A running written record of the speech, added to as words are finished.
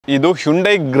ಇದು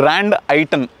Hyundai grand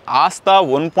i ten ಆಸ್ತಾ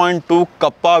 1.2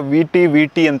 ಕಪ್ಪಾ V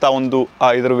T ಅಂತ ಒಂದು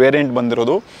ಇದರ ವೇರಿಯಂಟ್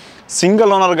ಬಂದಿರೋದು.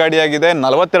 ಸಿಂಗಲ್ ಓನರ್ ಗಾಡಿಯಾಗಿದೆ,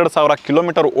 42,000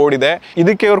 ಕಿಲೋಮೀಟರ್ ಓಡಿದೆ.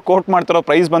 ಇದಕ್ಕೆ ಇವರು ಕೋಟ್ ಮಾಡ್ತಿರೋ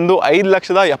ಪ್ರೈಸ್ ಬಂದು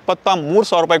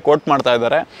 5,73,000 ರೂಪಾಯಿ ಕೋಟ್ ಮಾಡ್ತಾ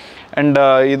ಇದ್ದಾರೆ. ಆ್ಯಂಡ್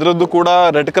ಇದರದ್ದು ಕೂಡ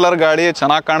ರೆಡ್ ಕಲರ್ ಗಾಡಿ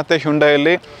ಚೆನ್ನಾಗಿ ಕಾಣುತ್ತೆ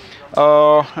Hyundaiಯಲ್ಲಿ.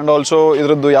 ಆ್ಯಂಡ್ ಆಲ್ಸೋ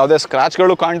ಇದರದ್ದು ಯಾವುದೇ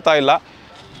ಸ್ಕ್ರ್ಯಾಚ್ಗಳು ಕಾಣ್ತಾ ಇಲ್ಲ.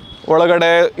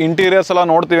 ಒಳಗಡೆ ಇಂಟೀರಿಯರ್ಸ್ ಎಲ್ಲ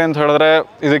ನೋಡ್ತೀವಿ ಅಂತ ಹೇಳಿದ್ರೆ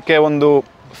ಇದಕ್ಕೆ ಒಂದು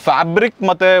ಫ್ಯಾಬ್ರಿಕ್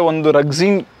ಮತ್ತು ಒಂದು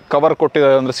ರಗ್ಸಿನ್ ಕವರ್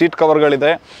ಕೊಟ್ಟಿದ್ದಾರೆ, ಅಂದರೆ ಸೀಟ್ ಕವರ್ಗಳಿದೆ.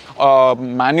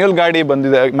 ಮ್ಯಾನ್ಯುಯಲ್ ಗಾಡಿ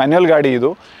ಬಂದಿದೆ, ಮ್ಯಾನ್ಯುಯಲ್ ಗಾಡಿ ಇದು.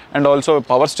 ಆ್ಯಂಡ್ ಆಲ್ಸೋ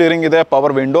ಪವರ್ ಸ್ಟೀರಿಂಗ್ ಇದೆ,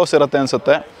 ಪವರ್ ವಿಂಡೋಸ್ ಇರುತ್ತೆ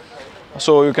ಅನಿಸುತ್ತೆ.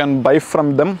 So you can buy from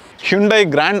them. Hyundai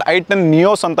grand i ten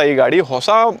Nios ಅಂತ ಈ ಗಾಡಿ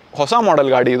ಹೊಸ ಮಾಡೆಲ್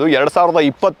ಗಾಡಿ ಇದು.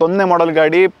 2021 ಮಾಡೆಲ್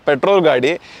ಗಾಡಿ, ಪೆಟ್ರೋಲ್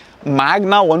ಗಾಡಿ.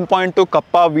 ಮ್ಯಾಗ್ನಾ 1.2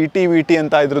 ಕಪ್ಪಾ ವಿ ಟಿ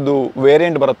ಅಂತ ಇದ್ರದ್ದು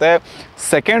ವೇರಿಯಂಟ್ ಬರುತ್ತೆ.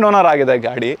 ಸೆಕೆಂಡ್ ಓನರ್ ಆಗಿದೆ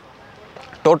ಗಾಡಿ.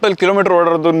 ಟೋಟಲ್ ಕಿಲೋಮೀಟರ್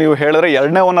ಓಡಿರೋದು ನೀವು ಹೇಳಿದ್ರೆ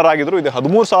ಎರಡನೇ ಓನರ್ ಆಗಿದ್ರು. ಇದು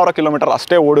 13,000 ಕಿಲೋಮೀಟರ್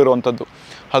ಅಷ್ಟೇ ಓಡಿರುವಂಥದ್ದು.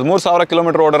 13,000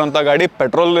 ಕಿಲೋಮೀಟರ್ ಓಡಿರೋಂಥ ಗಾಡಿ,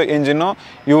 ಪೆಟ್ರೋಲ್ ಇಂಜಿನ್ನು.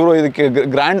 ಇವರು ಇದಕ್ಕೆ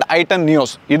ಗ್ರ್ಯಾಂಡ್ ಐಟನ್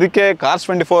ನಿಯೋಸ್, ಇದಕ್ಕೆ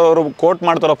Cars24 ಅವರು ಕೋಟ್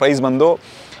ಮಾಡ್ತಿರೋ ಪ್ರೈಸ್ ಬಂದು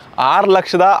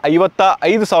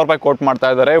 6,55,000 ರೂಪಾಯಿ ಕೋಟ್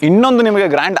ಮಾಡ್ತಾ ಇದ್ದಾರೆ. ಇನ್ನೊಂದು ನಿಮಗೆ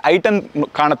ಗ್ರ್ಯಾಂಡ್ ಐಟನ್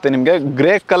ಕಾಣುತ್ತೆ, ನಿಮಗೆ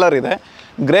ಗ್ರೇ ಕಲರ್ ಇದೆ,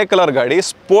 ಗ್ರೇ ಕಲರ್ ಗಾಡಿ.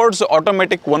 ಸ್ಪೋರ್ಟ್ಸ್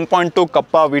ಆಟೋಮೆಟಿಕ್ 1.2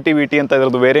 ಕಪ್ಪಾ ವಿ ಟಿ ಅಂತ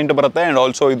ಇದರದ್ದು ವೇರಿಯಂಟ್ ಬರುತ್ತೆ. ಆ್ಯಂಡ್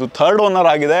ಆಲ್ಸೋ ಇದು ಥರ್ಡ್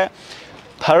ಓನರ್ ಆಗಿದೆ.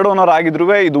 ಥರ್ಡ್ ಓನರ್ ಆಗಿದ್ರೂ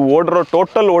ಇದು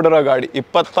ಟೋಟಲ್ ಓಡಿರೋ ಗಾಡಿ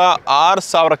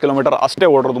 26,000 ಕಿಲೋಮೀಟರ್ ಅಷ್ಟೇ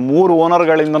ಓಡಿರೋದು. 3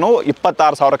 ಓನರ್ಗಳಿಂದನೂ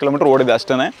 26,000 ಕಿಲೋಮೀಟರ್ ಓಡಿದೆ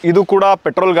ಅಷ್ಟೇ. ಇದು ಕೂಡ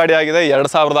ಪೆಟ್ರೋಲ್ ಗಾಡಿ ಆಗಿದೆ.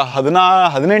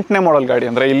 2018ನೇ ಮಾಡೆಲ್ ಗಾಡಿ,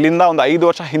 ಅಂದರೆ ಇಲ್ಲಿಂದ ಒಂದು 5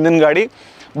 ವರ್ಷ ಹಿಂದಿನ ಗಾಡಿ.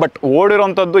 ಬಟ್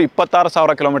ಓಡಿರೋಂಥದ್ದು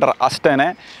 26,000 ಕಿಲೋಮೀಟರ್ ಅಷ್ಟೇ.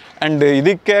 ಆ್ಯಂಡ್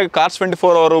ಇದಕ್ಕೆ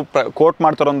Cars24 ಅವರು ಕೋಟ್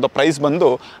ಮಾಡ್ತಿರೋಂಥ ಪ್ರೈಸ್ ಬಂದು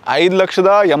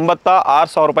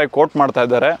 5,86,000 ರೂಪಾಯಿ ಕೋಟ್ ಮಾಡ್ತಾ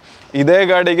ಇದ್ದಾರೆ. ಇದೇ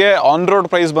ಗಾಡಿಗೆ ಆನ್ ರೋಡ್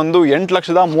ಪ್ರೈಸ್ ಬಂದು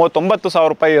 8,39,000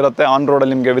 ರೂಪಾಯಿ ಇರುತ್ತೆ ಆನ್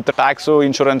ರೋಡಲ್ಲಿ ನಿಮಗೆ, ವಿತ್ ಟ್ಯಾಕ್ಸು,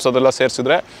 ಇನ್ಶೂರೆನ್ಸ್ ಅದೆಲ್ಲ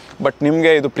ಸೇರಿಸಿದ್ರೆ. ಬಟ್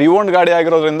ನಿಮಗೆ ಇದು ಪ್ರೀ ಓನ್ಡ್ ಗಾಡಿ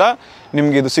ಆಗಿರೋದ್ರಿಂದ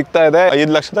ನಿಮಗೆ ಇದು ಸಿಗ್ತಾ ಇದೆ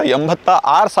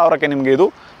 5,86,000ಕ್ಕೆ. ನಿಮಗೆ ಇದು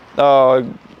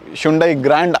Hyundai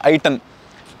grand i ten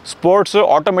sports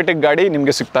automatic ಗಾಡಿ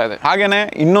ನಿಮಗೆ ಸಿಗ್ತಾ ಇದೆ. ಹಾಗೆಯೇ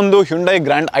ಇನ್ನೊಂದು Hyundai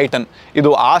ಗ್ರ್ಯಾಂಡ್ ಐಟನ್,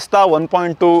 ಇದು ಆಸ್ತಾ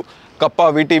 1.2 ಕಪ್ಪಾ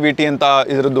ವಿ ಟಿ ಅಂತ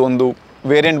ಇದರದ್ದು ಒಂದು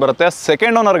ವೇರಿಯಂಟ್ ಬರುತ್ತೆ.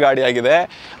 ಸೆಕೆಂಡ್ ಓನರ್ ಗಾಡಿ ಆಗಿದೆ.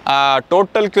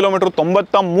 ಟೋಟಲ್ ಕಿಲೋಮೀಟ್ರ್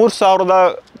 93,000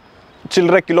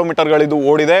 ಚಿಲ್ಲರೆ ಕಿಲೋಮೀಟರ್ಗಳಿದು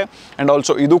ಓಡಿದೆ. ಆ್ಯಂಡ್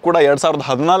ಆಲ್ಸೋ ಇದು ಕೂಡ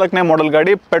 2014ನೇ ಮಾಡೆಲ್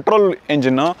ಗಾಡಿ, ಪೆಟ್ರೋಲ್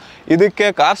ಎಂಜಿನ್ನು. ಇದಕ್ಕೆ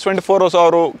Cars24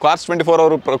 ಅವರು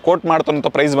ಕೋಟ್ ಮಾಡ್ತಂಥ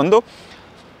ಪ್ರೈಸ್ ಬಂದು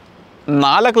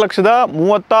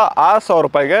 4,36,000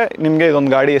 ರೂಪಾಯಿಗೆ ನಿಮಗೆ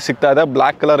ಇದೊಂದು ಗಾಡಿ ಸಿಗ್ತಾ ಇದೆ.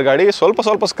 ಬ್ಲ್ಯಾಕ್ ಕಲರ್ ಗಾಡಿ,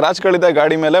 ಸ್ವಲ್ಪ ಸ್ಕ್ರಾಚ್ಗಳಿದೆ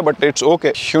ಗಾಡಿ ಮೇಲೆ, but it's okay.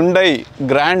 Hyundai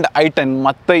grand i ten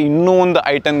ಮತ್ತು ಇನ್ನೂ ಒಂದು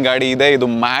ಐಟನ್ ಗಾಡಿ ಇದೆ. ಇದು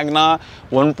ಮ್ಯಾಗ್ನಾ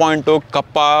 1.2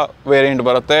 ಕಪ್ಪಾ ವೇರಿಯಂಟ್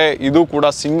ಬರುತ್ತೆ. ಇದು ಕೂಡ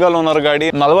ಸಿಂಗಲ್ ಓನರ್ ಗಾಡಿ,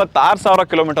 46,000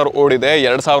 ಕಿಲೋಮೀಟರ್ ಓಡಿದೆ.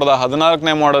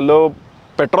 2014ನೇ ಮಾಡಲು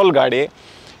ಪೆಟ್ರೋಲ್ ಗಾಡಿ.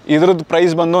 ಇದ್ರದ್ದು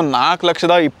ಪ್ರೈಸ್ ಬಂದು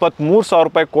 4,23,000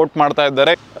 ರೂಪಾಯಿ ಕೋಟ್ ಮಾಡ್ತಾ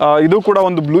ಇದ್ದಾರೆ. ಇದು ಕೂಡ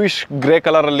ಒಂದು ಬ್ಲೂಯಿಶ್ ಗ್ರೇ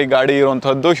ಕಲರಲ್ಲಿ ಗಾಡಿ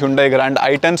ಇರುವಂಥದ್ದು. Hyundai grand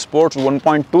i ten sports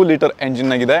 1.2 litre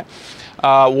engine ಆಗಿದೆ.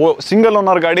 ಸಿಂಗಲ್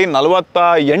ಓನರ್ ಗಾಡಿ,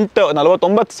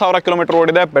 49,000 ಕಿಲೋಮೀಟರ್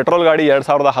ಓಡಿದೆ. ಪೆಟ್ರೋಲ್ ಗಾಡಿ,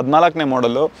 2014ನೇ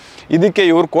ಮಾಡಲು. ಇದಕ್ಕೆ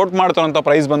ಇವರು ಕೋಟ್ ಮಾಡ್ತಾರಂಥ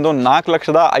ಪ್ರೈಸ್ ಬಂದು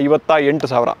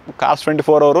 4,58,000.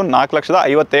 Cars24 ಅವರು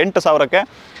 4,58,000ಕ್ಕೆ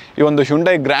ಈ ಒಂದು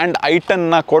Hyundai ಗ್ರ್ಯಾಂಡ್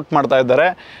ಐಟನ್ನ ಕೋಟ್ ಮಾಡ್ತಾ ಇದ್ದಾರೆ.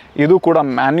 ಇದು ಕೂಡ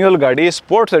ಮ್ಯಾನ್ಯುಯಲ್ ಗಾಡಿ,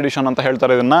 ಸ್ಪೋರ್ಟ್ಸ್ ಎಡಿಷನ್ ಅಂತ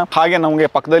ಹೇಳ್ತಾರೆ ಇದನ್ನು. ಹಾಗೆ ನಮಗೆ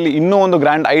ಪಕ್ಕದಲ್ಲಿ ಇನ್ನೂ ಒಂದು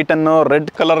grand ಐಟನ್ನು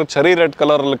red colour, cherry red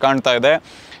ಕಲರಲ್ಲಿ ಕಾಣ್ತಾ ಇದೆ.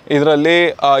 ಇದರಲ್ಲಿ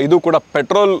ಇದು ಕೂಡ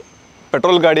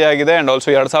ಪೆಟ್ರೋಲ್ ಗಾಡಿ ಆಗಿದೆ. And also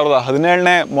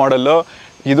 2017ನೇ model.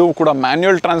 ಇದು ಕೂಡ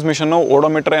ಮ್ಯಾನ್ಯುಯಲ್ ಟ್ರಾನ್ಸ್ಮಿಷನ್ನು,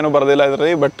 ಓಡೋಮೀಟರ್ ಏನೂ ಬರೋದಿಲ್ಲ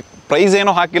ಇದರಲ್ಲಿ. ಬಟ್ ಪ್ರೈಸ್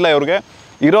ಏನೂ ಹಾಕಿಲ್ಲ ಇವ್ರಿಗೆ,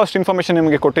 ಇರೋ ಅಷ್ಟು ಇನ್ಫಾರ್ಮೇಷನ್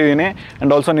ನಿಮಗೆ ಕೊಟ್ಟಿದ್ದೀನಿ.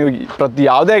 ಆ್ಯಂಡ್ ಆಲ್ಸೋ ನೀವು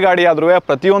ಯಾವುದೇ ಗಾಡಿ ಆದರೂ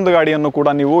ಪ್ರತಿಯೊಂದು ಗಾಡಿಯನ್ನು ಕೂಡ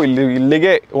ನೀವು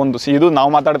ಇಲ್ಲಿಗೆ ಇದು ನಾವು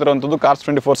ಮಾತಾಡ್ತಿರೋವಂಥದ್ದು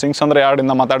Cars24 Singsandra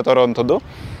ಯಾರ್ಡಿಂದ ಮಾತಾಡ್ತಾ ಇರೋವಂಥದ್ದು.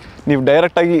 ನೀವು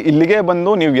ಡೈರೆಕ್ಟಾಗಿ ಇಲ್ಲಿಗೆ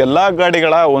ಬಂದು ನೀವು ಎಲ್ಲ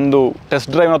ಗಾಡಿಗಳ ಒಂದು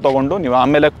ಟೆಸ್ಟ್ ಡ್ರೈವ್ನ ತೊಗೊಂಡು ನೀವು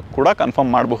ಆಮೇಲೆ ಕೂಡ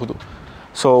ಕನ್ಫರ್ಮ್ ಮಾಡಬಹುದು.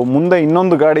 ಸೊ ಮುಂದೆ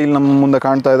ಇನ್ನೊಂದು ಗಾಡಿ ಇಲ್ಲಿ ನಮ್ಮ ಮುಂದೆ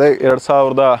ಕಾಣ್ತಾ ಇದೆ.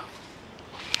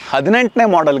 2018ನೇ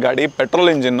ಮಾಡೆಲ್ ಗಾಡಿ, ಪೆಟ್ರೋಲ್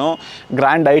ಇಂಜಿನ್ನು,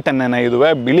 ಗ್ರ್ಯಾಂಡ್ ಐಟನ್ನೇ ಇದುವೆ,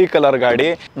 ಬಿಳಿ ಕಲರ್ ಗಾಡಿ.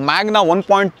 ಮ್ಯಾಗ್ನಾ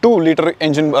 1.2 ಲೀಟರ್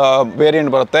ಎಂಜಿನ್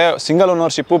ವೇರಿಯಂಟ್ ಬರುತ್ತೆ. Single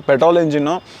ownership, petrol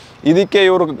engine. ಇದಕ್ಕೆ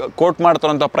ಇವರು ಕೋಟ್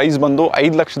ಮಾಡ್ತಾರಂಥ ಪ್ರೈಸ್ ಬಂದು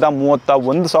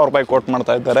 5,31,000 ರೂಪಾಯಿ ಕೋಟ್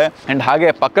ಮಾಡ್ತಾ ಇದ್ದಾರೆ. ಆ್ಯಂಡ್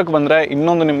ಹಾಗೆ ಪಕ್ಕಕ್ಕೆ ಬಂದರೆ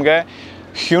ಇನ್ನೊಂದು ನಿಮಗೆ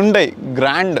Hyundai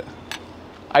ಗ್ರ್ಯಾಂಡ್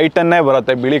ಐಟನ್ನೇ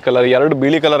ಬರುತ್ತೆ, ಬಿಳಿ ಕಲರ್. 2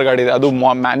 ಬಿಳಿ ಕಲರ್ ಗಾಡಿ ಇದೆ. ಅದು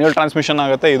ಮ್ಯಾನ್ಯುಯಲ್ ಟ್ರಾನ್ಸ್ಮಿಷನ್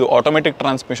ಆಗುತ್ತೆ, ಇದು ಆಟೋಮೆಟಿಕ್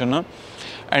ಟ್ರಾನ್ಸ್ಮಿಷನ್ನು.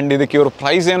 ಆ್ಯಂಡ್ ಇದಕ್ಕೆ ಇವರು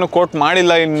ಪ್ರೈಸ್ ಏನು ಕೋಟ್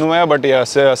ಮಾಡಿಲ್ಲ ಇನ್ನೂ, ಬಟ್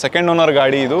ಸೆಕೆಂಡ್ ಓನರ್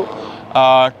ಗಾಡಿ ಇದು.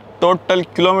 ಟೋಟಲ್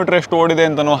ಕಿಲೋಮೀಟ್ರ್ ಎಷ್ಟು ಓಡಿದೆ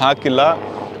ಅಂತಲೂ ಹಾಕಿಲ್ಲ.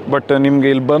 ಬಟ್ ನಿಮಗೆ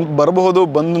ಇಲ್ಲಿ ಬರಬಹುದು,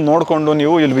 ಬಂದು ನೋಡಿಕೊಂಡು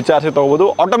ನೀವು ಇಲ್ಲಿ ವಿಚಾರಿಸಿ ತೊಗೋಬೋದು.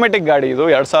 ಆಟೋಮೆಟಿಕ್ ಗಾಡಿ ಇದು,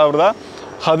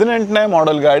 2018ನೇ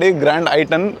ಮಾಡೆಲ್ ಗಾಡಿ, ಗ್ರ್ಯಾಂಡ್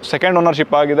ಐಟನ್, ಸೆಕೆಂಡ್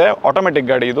ಓನರ್ಶಿಪ್ ಆಗಿದೆ, ಆಟೋಮೆಟಿಕ್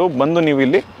ಗಾಡಿ ಇದು. ಬಂದು ನೀವು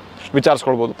ಇಲ್ಲಿ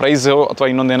ವಿಚಾರಿಸ್ಕೊಳ್ಬೋದು, ಪ್ರೈಸು ಅಥವಾ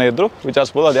ಇನ್ನೊಂದೇನೇ ಇದ್ದರೂ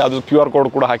ವಿಚಾರಿಸ್ಬೋದು. ಅದು ಯಾವುದು QR ಕೋಡ್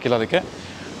ಕೂಡ ಹಾಕಿಲ್ಲ ಅದಕ್ಕೆ.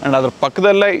 ಆ್ಯಂಡ್ ಅದ್ರ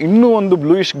ಪಕ್ಕದಲ್ಲೇ ಇನ್ನೂ ಒಂದು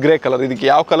ಬ್ಲೂಯಿಶ್ ಗ್ರೇ ಕಲರ್, ಇದಕ್ಕೆ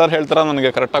ಯಾವ ಕಲರ್ ಹೇಳ್ತಾರೋ ನನಗೆ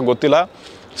ಕರೆಕ್ಟಾಗಿ ಗೊತ್ತಿಲ್ಲ.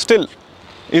 ಸ್ಟಿಲ್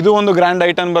ಇದು ಒಂದು ಗ್ರ್ಯಾಂಡ್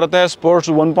ಐಟನ್ ಬರುತ್ತೆ. ಸ್ಪೋರ್ಟ್ಸ್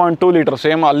 1.2 ಲೀಟರ್,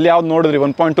 ಸೇಮ್ ಅಲ್ಲಿ ಯಾವ್ದು ನೋಡಿದ್ರಿ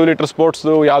 1.2 ಲೀಟರ್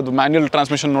ಸ್ಪೋರ್ಟ್ಸ್ದು ಯಾವುದು ಮ್ಯಾನ್ಯುಯಲ್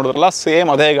ಟ್ರಾನ್ಸ್ಮಿಷನ್ ನೋಡಿದ್ರಲ್ಲ, ಸೇಮ್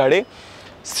ಅದೇ ಗಾಡಿ.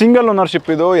 ಸಿಂಗಲ್ ಓನರ್ಶಿಪ್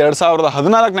ಇದು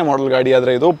 2014ನೇ ಮಾಡಲ್ ಗಾಡಿ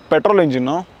ಆದರೆ ಇದು ಪೆಟ್ರೋಲ್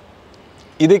ಇಂಜಿನ್ನು.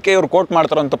 ಇದಕ್ಕೆ ಇವರು ಕೋಟ್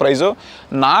ಮಾಡ್ತಾರಂಥ ಪ್ರೈಸು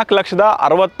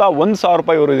 4,61,000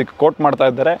 ರೂಪಾಯಿ ಇವರು ಇದಕ್ಕೆ ಕೋಟ್ ಮಾಡ್ತಾ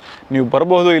ಇದ್ದಾರೆ. ನೀವು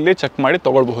ಬರ್ಬೋದು, ಇಲ್ಲಿ ಚೆಕ್ ಮಾಡಿ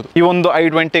ತೊಗೊಳ್ಬಹುದು. ಈ ಒಂದು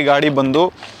i20 ಗಾಡಿ ಬಂದು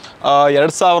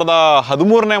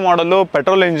 2013ನೇ ಮಾಡಲು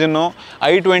ಪೆಟ್ರೋಲ್ ಇಂಜಿನ್ನು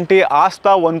i20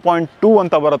 ಆಸ್ತಾ 1.2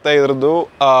 ಅಂತ ಬರುತ್ತೆ. ಇದರದ್ದು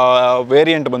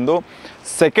ವೇರಿಯಂಟ್ ಬಂದು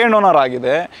ಸೆಕೆಂಡ್ ಓನರ್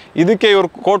ಆಗಿದೆ. ಇದಕ್ಕೆ ಇವರು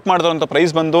ಕೋಟ್ ಮಾಡ್ತಾರಂಥ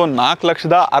ಪ್ರೈಸ್ ಬಂದು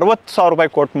 4,60,000 ರೂಪಾಯಿ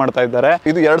ಕೋಟ್ ಮಾಡ್ತಾ ಇದ್ದಾರೆ.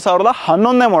 ಇದು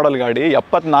 2011ನೇ ಮಾಡಲ್ ಗಾಡಿ,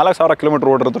 74,000 ಕಿಲೋಮೀಟರ್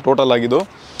ಓಡಿರೋದು ಟೋಟಲ್ ಆಗಿದ್ದು.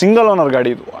 ಸಿಂಗಲ್ ಓನರ್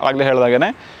ಗಾಡಿ ಇದು. ಆಗಲೇ ಹೇಳಿದಾಗೇ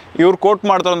ಇವ್ರು ಕೋಟ್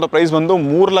ಮಾಡ್ತಾರಂಥ ಪ್ರೈಸ್ ಬಂದು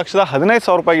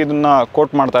 3,15,000 ರೂಪಾಯಿಗೆ ಇದನ್ನು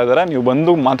ಕೋಟ್ ಮಾಡ್ತಾ ಇದ್ದಾರೆ. ನೀವು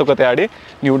ಬಂದು ಮಾತುಕತೆ ಆಡಿ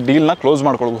ನೀವು ಡೀಲ್ನ ಕ್ಲೋಸ್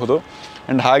ಮಾಡ್ಕೊಳ್ಬಹುದು.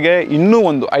 ಆ್ಯಂಡ್ ಹಾಗೆ ಇನ್ನೂ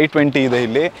ಒಂದು i20 ಇದೆ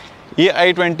ಇಲ್ಲಿ. ಈ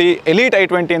i20 ಎಲೀಟ್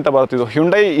i20 ಅಂತ ಬರುತ್ತೆ. ಇದು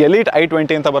Hyundai ಎಲೀಟ್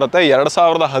i20 ಅಂತ ಬರುತ್ತೆ.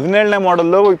 2017ನೇ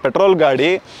ಮಾಡಲ್ಲು ಪೆಟ್ರೋಲ್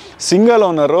ಗಾಡಿ, ಸಿಂಗಲ್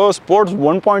ಓನರು, ಸ್ಪೋರ್ಟ್ಸ್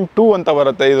 1.2 ಅಂತ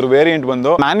ಬರುತ್ತೆ. ಇದ್ರ ವೇರಿಯಂಟ್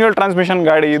ಬಂದು ಮ್ಯಾನ್ಯುಯಲ್ ಟ್ರಾನ್ಸ್ಮಿಷನ್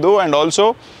ಗಾಡಿ ಇದು. ಆ್ಯಂಡ್ ಆಲ್ಸೋ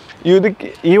ಇದಕ್ಕೆ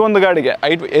ಈ ಒಂದು ಗಾಡಿಗೆ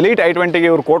ಎಲೀಟ್ i20ಗೆ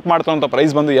ಇವ್ರು ಕೋಟ್ ಮಾಡ್ತಾರಂಥ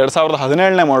ಪ್ರೈಸ್ ಬಂದು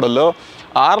 2017ನೇ ಮಾಡಲ್ಲು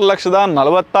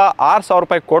 6,46,000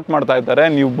 ರೂಪಾಯಿ ಕೋಟ್ ಮಾಡ್ತಾ ಇದ್ದಾರೆ.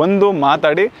 ನೀವು ಬಂದು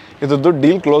ಮಾತಾಡಿ ಇದ್ರದ್ದು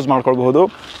ಡೀಲ್ ಕ್ಲೋಸ್ ಮಾಡ್ಕೊಳ್ಬಹುದು.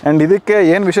 ಆ್ಯಂಡ್ ಇದಕ್ಕೆ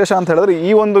ಏನು ವಿಶೇಷ ಅಂತ ಹೇಳಿದ್ರೆ, ಈ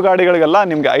ಒಂದು ಗಾಡಿಗಳಿಗೆಲ್ಲ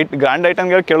ನಿಮಗೆ ಗ್ರ್ಯಾಂಡ್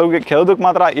ಐಟಮ್ಗೆ ಕೆಲವುದಕ್ಕೆ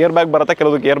ಮಾತ್ರ ಏರ್ ಬ್ಯಾಗ್ ಬರುತ್ತೆ,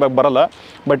 ಕೆಲವುದಕ್ಕೆ ಏರ್ ಬ್ಯಾಗ್ ಬರಲ್ಲ.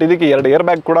 ಬಟ್ ಇದಕ್ಕೆ 2 ಏರ್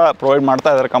ಬ್ಯಾಗ್ ಕೂಡ ಪ್ರೊವೈಡ್ ಮಾಡ್ತಾ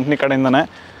ಇದ್ದಾರೆ ಕಂಪ್ನಿ ಕಡೆಯಿಂದನೇ.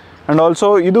 ಆ್ಯಂಡ್ ಆಲ್ಸೋ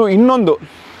ಇದು ಇನ್ನೊಂದು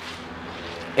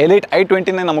ಎಲೀಟ್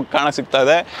i20ನೇ ನಮಗೆ ಕಾಣ ಸಿಗ್ತಾ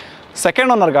ಇದೆ.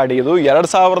 ಸೆಕೆಂಡ್ ಓನರ್ ಗಾಡಿ ಇದು.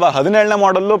 2017ನೇ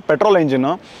ಮಾಡಲ್ಲು ಪೆಟ್ರೋಲ್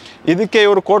ಇಂಜಿನ್ನು. ಇದಕ್ಕೆ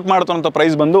ಇವರು ಕೋಟ್ ಮಾಡ್ತಾರಂಥ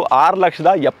ಪ್ರೈಸ್ ಬಂದು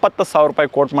 6,70,000 ರೂಪಾಯಿ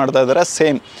ಕೋಟ್ ಮಾಡ್ತಾ ಇದ್ದಾರೆ.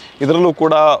 ಸೇಮ್ ಇದರಲ್ಲೂ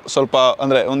ಕೂಡ ಸ್ವಲ್ಪ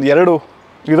ಅಂದರೆ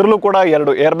ಇದರಲ್ಲೂ ಕೂಡ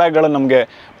 2 ಏರ್ ಬ್ಯಾಗ್ಗಳನ್ನು ನಮಗೆ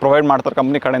ಪ್ರೊವೈಡ್ ಮಾಡ್ತಾರೆ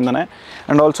ಕಂಪ್ನಿ ಕಡೆಯಿಂದನೇ.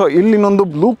 ಆ್ಯಂಡ್ ಆಲ್ಸೋ ಇಲ್ಲಿ ಇನ್ನೊಂದು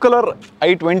ಬ್ಲೂ ಕಲರ್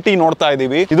i20 ನೋಡ್ತಾ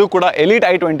ಇದ್ದೀವಿ. ಇದು ಕೂಡ elite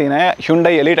i20ನೇ,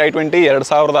 Hyundai elite i20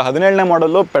 2017ನೇ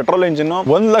ಮಾಡಲ್ಲು petrol engine.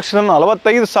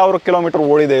 1,45,000 kilometre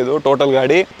ಓಡಿದೆ ಇದು ಟೋಟಲ್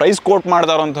ಗಾಡಿ. ಪ್ರೈಸ್ ಕೋಟ್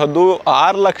ಮಾಡ್ತಾ ಇರೋಂಥದ್ದು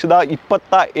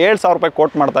 6,27,000 ರೂಪಾಯಿ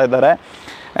ಕೋಟ್ ಮಾಡ್ತಾ ಇದ್ದಾರೆ.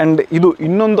 ಆ್ಯಂಡ್ ಇದು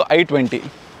ಇನ್ನೊಂದು i20,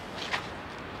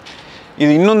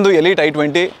 ಇದು ಇನ್ನೊಂದು ಎಲೀಟ್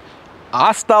i20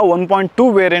 ಆಸ್ತಾ 1.2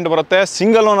 ವೇರಿಯಂಟ್ ಬರುತ್ತೆ.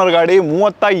 ಸಿಂಗಲ್ ಓನರ್ ಗಾಡಿ,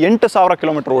 38,000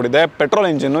 ಕಿಲೋಮೀಟರ್ ಓಡಿದೆ. Petrol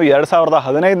engine,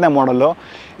 2015ನೇ ಮಾಡಲ್ಲು.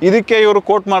 ಇದಕ್ಕೆ ಇವರು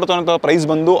ಕೋಟ್ ಮಾಡ್ತಾರಂಥ ಪ್ರೈಸ್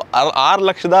ಬಂದು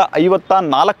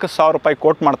 6,54,000 ರೂಪಾಯಿ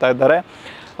ಕೋಟ್ ಮಾಡ್ತಾ ಇದ್ದಾರೆ.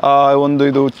 ಒಂದು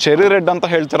ಇದು ಚೆರಿ ರೆಡ್ ಅಂತ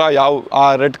ಹೇಳ್ತೀರಾ, ಆ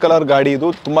ರೆಡ್ ಕಲರ್ ಗಾಡಿ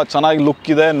ಇದು. ತುಂಬ ಚೆನ್ನಾಗಿ ಲುಕ್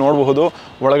ಇದೆ, ನೋಡಬಹುದು.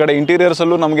 ಒಳಗಡೆ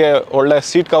ಇಂಟೀರಿಯರ್ಸಲ್ಲೂ ನಮಗೆ ಒಳ್ಳೆ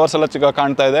ಸೀಟ್ ಕವರ್ಸ್ ಎಲ್ಲ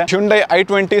ಕಾಣ್ತಾ ಇದೆ. Hyundai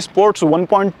i20 ಸ್ಪೋರ್ಟ್ಸ್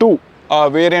 1.2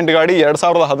 ವೇರಿಯಂಟ್ ಗಾಡಿ,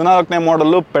 2014ನೇ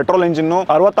ಮಾಡಲ್ಲು ಪೆಟ್ರೋಲ್ ಇಂಜಿನ್ನು,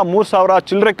 63,000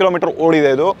 ಚಿಲ್ಲರೆ ಕಿಲೋಮೀಟರ್ ಓಡಿದೆ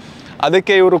ಇದು.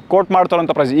 ಅದಕ್ಕೆ ಇವರು ಕೋಟ್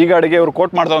ಮಾಡ್ತಾರಂಥ ಪ್ರೈಸ್, ಈ ಗಾಡಿಗೆ ಇವರು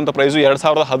ಕೋಟ್ ಮಾಡ್ತಾರಂಥ ಪ್ರೈಸು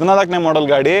 2014ನೇ ಮಾಡಲ್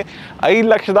ಗಾಡಿ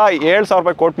 5,07,000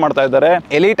 ರೂಪಾಯಿ ಕೋಟ್ ಮಾಡ್ತಾ ಇದ್ದಾರೆ.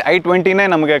 ಎಲೀಟ್ i20ನೇ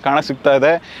ನಮಗೆ ಕಾಣ ಸಿಗ್ತಾ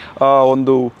ಇದೆ.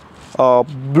 ಒಂದು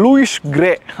ಬ್ಲೂಯಿಶ್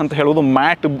ಗ್ರೇ ಅಂತ ಹೇಳೋದು,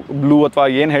 ಮ್ಯಾಟ್ ಬ್ಲೂ ಅಥವಾ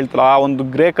ಏನು ಹೇಳ್ತಾರೆ ಆ ಒಂದು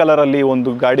ಗ್ರೇ ಕಲರಲ್ಲಿ ಒಂದು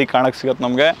ಗಾಡಿ ಕಾಣಕ್ಕೆ ಸಿಗುತ್ತೆ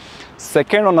ನಮಗೆ.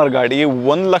 ಸೆಕೆಂಡ್ ಓನರ್ ಗಾಡಿ,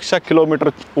 1,00,000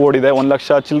 ಕಿಲೋಮೀಟರ್ ಓಡಿದೆ,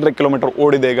 1,00,000 ಚಿಲ್ಲರೆ ಕಿಲೋಮೀಟರ್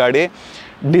ಓಡಿದೆ ಗಾಡಿ.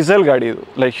 ಡೀಸೆಲ್ ಗಾಡಿ ಇದು.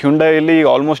 ಲೈಕ್ Hyundaiಯಲ್ಲಿ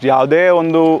ಆಲ್ಮೋಸ್ಟ್ ಯಾವುದೇ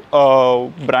ಒಂದು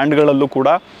ಬ್ರ್ಯಾಂಡ್ಗಳಲ್ಲೂ ಕೂಡ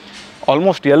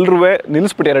ಆಲ್ಮೋಸ್ಟ್ ಎಲ್ಲರೂ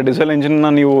ನಿಲ್ಲಿಸ್ಬಿಟ್ಟಿದ್ದಾರೆ ಡೀಸೆಲ್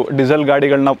ಇಂಜಿನ್ನ. ನೀವು ಡೀಸೆಲ್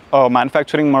ಗಾಡಿಗಳನ್ನ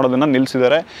ಮ್ಯಾನುಫ್ಯಾಕ್ಚರಿಂಗ್ ಮಾಡೋದನ್ನು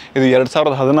ನಿಲ್ಲಿಸಿದ್ದಾರೆ. ಇದು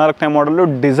 2014ನೇ ಮಾಡಲು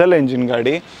ಡೀಸೆಲ್ ಇಂಜಿನ್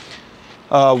ಗಾಡಿ,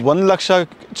 1,00,000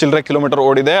 ಚಿಲ್ಲರೆ ಕಿಲೋಮೀಟರ್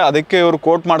ಓಡಿದೆ. ಅದಕ್ಕೆ ಇವರು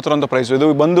ಕೋಟ್ ಮಾಡ್ತಿರೋಂಥ ಪ್ರೈಸು ಇದು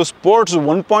ಬಂದು ಸ್ಪೋರ್ಟ್ಸ್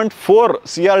 1.4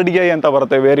 CRDI ಅಂತ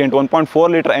ಬರುತ್ತೆ ವೇರಿಯಂಟ್, 1.4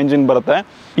 ಲೀಟರ್ ಎಂಜಿನ್ ಬರುತ್ತೆ.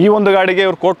 ಈ ಒಂದು ಗಾಡಿಗೆ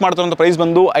ಇವರು ಕೋಟ್ ಮಾಡ್ತಿರೋಂಥ ಪ್ರೈಸ್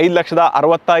ಬಂದು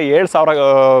 5,67,000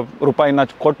 ರೂಪಾಯಿನ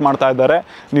ಕೋಟ್ ಮಾಡ್ತಾ ಇದ್ದಾರೆ.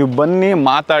 ನೀವು ಬನ್ನಿ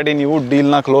ಮಾತಾಡಿ ನೀವು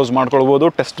ಡೀಲ್ನ ಕ್ಲೋಸ್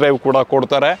ಮಾಡ್ಕೊಳ್ಬೋದು. ಟೆಸ್ಟ್ ಡ್ರೈವ್ ಕೂಡ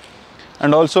ಕೊಡ್ತಾರೆ.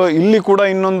 ಆ್ಯಂಡ್ ಆಲ್ಸೋ ಇಲ್ಲಿ ಕೂಡ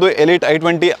ಇನ್ನೊಂದು ಎಲೀಟ್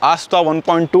i20 ಆಸ್ತಾ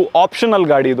 1.2 ಆಪ್ಷನಲ್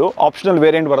ಗಾಡಿ ಇದು, ಆಪ್ಷನಲ್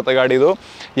ವೇರಿಯಂಟ್ ಬರುತ್ತೆ ಗಾಡಿ ಇದು.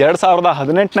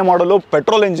 2018ನೇ ಮಾಡಲು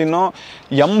ಪೆಟ್ರೋಲ್ ಇಂಜಿನ್ನು,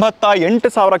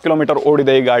 88,000 ಕಿಲೋಮೀಟರ್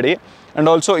ಓಡಿದೆ ಈ ಗಾಡಿ. ಆ್ಯಂಡ್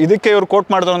ಆಲ್ಸೋ ಇದಕ್ಕೆ ಇವರು ಕೋಟ್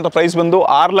ಮಾಡ್ತಾರಂಥ ಪ್ರೈಸ್ ಬಂದು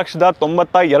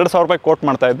 6,92,000 ರೂಪಾಯಿ ಕೋಟ್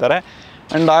ಮಾಡ್ತಾ ಇದ್ದಾರೆ.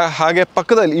 ಆ್ಯಂಡ್ ಹಾಗೆ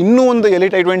ಪಕ್ಕದಲ್ಲಿ ಇನ್ನೂ ಒಂದು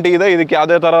ಎಲೀಟ್ i20 ಇದೆ. ಇದಕ್ಕೆ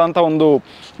ಯಾವುದೇ ಥರದಂಥ ಒಂದು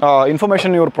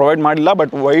ಇನ್ಫಾರ್ಮೇಷನ್ ಇವರು ಪ್ರೊವೈಡ್ ಮಾಡಿಲ್ಲ.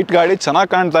 ಬಟ್ ವೈಟ್ ಗಾಡಿ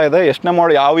ಚೆನ್ನಾಗಿ ಕಾಣ್ತಾ ಇದೆ. ಎಷ್ಟನೇ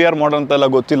ಮಾಡಲ್, ಯಾವ ಇಯರ್ ಮಾಡಲ್ ಅಂತೆಲ್ಲ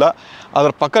ಗೊತ್ತಿಲ್ಲ.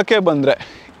 ಅದರ ಪಕ್ಕಕ್ಕೆ ಬಂದರೆ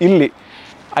ಇಲ್ಲಿ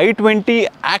i20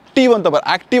 ಆ್ಯಕ್ಟಿವ್ ಅಂತ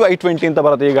ಆ್ಯಕ್ಟಿವ್ i20 ಅಂತ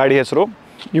ಬರುತ್ತೆ ಈ ಗಾಡಿ ಹೆಸರು.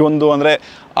 ಈ ಒಂದು ಅಂದರೆ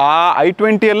ಆ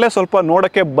i20ಯಲ್ಲೇ ಸ್ವಲ್ಪ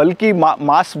ನೋಡೋಕ್ಕೆ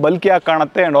ಮಾಸ್ ಬಲ್ಕಿಯಾಗಿ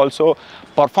ಕಾಣುತ್ತೆ. ಆ್ಯಂಡ್ ಆಲ್ಸೋ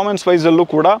ಪರ್ಫಾರ್ಮೆನ್ಸ್ ವೈಸಲ್ಲೂ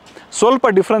ಕೂಡ ಸ್ವಲ್ಪ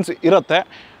ಡಿಫ್ರೆನ್ಸ್ ಇರುತ್ತೆ.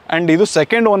 ಆ್ಯಂಡ್ ಇದು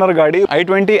ಸೆಕೆಂಡ್ ಓನರ್ ಗಾಡಿ,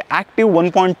 i20 ಆ್ಯಕ್ಟಿವ್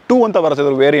 1.2 ಅಂತ ಬರುತ್ತೆ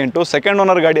ಇದ್ರ ವೇರಿಯಂಟು. ಸೆಕೆಂಡ್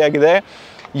ಓನರ್ ಗಾಡಿ ಆಗಿದೆ.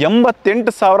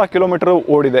 88,000 ಕಿಲೋಮೀಟರ್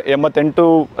ಓಡಿದೆ.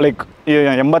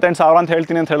 88,000 ಅಂತ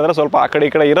ಹೇಳ್ತೀನಿ ಅಂತ ಹೇಳಿದ್ರೆ ಸ್ವಲ್ಪ ಆ ಕಡೆ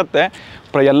ಈ ಕಡೆ ಇರುತ್ತೆ.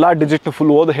 ಎಲ್ಲ ಡಿಜಿಟ್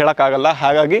ಫುಲ್ ಓದು ಹೇಳೋಕ್ಕಾಗಲ್ಲ.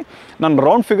 ಹಾಗಾಗಿ ನಾನು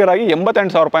ರೌಂಡ್ ಫಿಗರ್ ಆಗಿ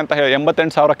 88,000 ರೂಪಾಯಿ ಅಂತ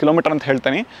 88,000 ಕಿಲೋಮೀಟರ್ ಅಂತ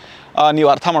ಹೇಳ್ತೀನಿ. ನೀವು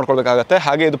ಅರ್ಥ ಮಾಡ್ಕೊಳ್ಬೇಕಾಗತ್ತೆ.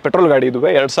 ಹಾಗೆ ಇದು ಪೆಟ್ರೋಲ್ ಗಾಡಿ ಇದು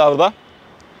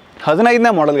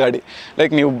 2015ನೇ ಮಾಡಲ್ ಗಾಡಿ.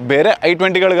 ಲೈಕ್ ನೀವು ಬೇರೆ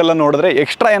i20ಗಳಿಗೆಲ್ಲ ನೋಡಿದ್ರೆ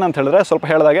ಎಕ್ಸ್ಟ್ರಾ ಏನಂತ ಹೇಳಿದ್ರೆ ಸ್ವಲ್ಪ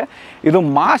ಹೇಳಿದಾಗೆ ಇದು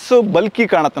ಮಾಸ್ ಬಲ್ಕಿ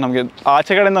ಕಾಣುತ್ತೆ ನಮಗೆ.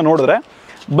 ಆಚೆಗಳಿಂದ ನೋಡಿದ್ರೆ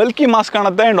ಬಲ್ಕಿ ಮಾಸ್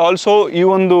ಕಾಣುತ್ತೆ. ಆ್ಯಂಡ್ ಆಲ್ಸೋ ಈ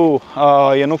ಒಂದು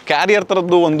ಏನು ಕ್ಯಾರಿಯರ್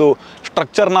ಥರದ್ದು ಒಂದು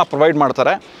ಸ್ಟ್ರಕ್ಚರ್ನ ಪ್ರೊವೈಡ್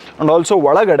ಮಾಡ್ತಾರೆ. ಆ್ಯಂಡ್ ಆಲ್ಸೋ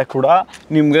ಒಳಗಡೆ ಕೂಡ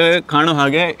ನಿಮಗೆ ಕಾಣೋ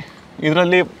ಹಾಗೆ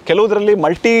ಇದರಲ್ಲಿ ಕೆಲವುದರಲ್ಲಿ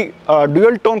ಮಲ್ಟಿ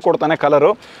ಡ್ಯುಯಲ್ ಟೋನ್ ಕೊಡ್ತಾನೆ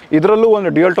ಕಲರು. ಇದರಲ್ಲೂ ಒಂದು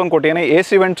ಡ್ಯುಯಲ್ ಟೋನ್ ಕೊಟ್ಟಿದ್ದಾನೆ. AC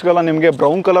ವೆಂಟ್ಸ್ಗೆಲ್ಲ ನಿಮಗೆ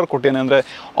ಬ್ರೌನ್ ಕಲರ್ ಕೊಟ್ಟಿದ್ದಾನೆ, ಅಂದರೆ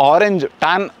ಆರೆಂಜ್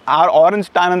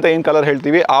ಟ್ಯಾನ್ ಅಂತ ಏನು ಕಲರ್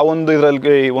ಹೇಳ್ತೀವಿ ಆ ಒಂದು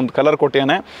ಇದರಲ್ಲಿ ಒಂದು ಕಲರ್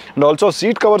ಕೊಟ್ಟಿದ್ದಾನೆ. ಆ್ಯಂಡ್ ಆಲ್ಸೋ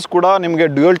ಸೀಟ್ ಕವರ್ಸ್ ಕೂಡ ನಿಮಗೆ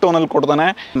ಡ್ಯುಯಲ್ ಟೋನಲ್ಲಿ ಕೊಡ್ತಾನೆ.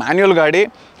 ಮ್ಯಾನ್ಯುಯಲ್ ಗಾಡಿ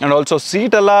ಆ್ಯಂಡ್ ಆಲ್ಸೋ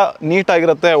ಸೀಟೆಲ್ಲ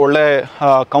ನೀಟಾಗಿರುತ್ತೆ, ಒಳ್ಳೆ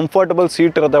ಕಂಫರ್ಟಬಲ್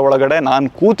ಸೀಟ್ ಇರುತ್ತೆ ಒಳಗಡೆ. ನಾನು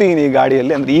ಕೂತೀನಿ ಈ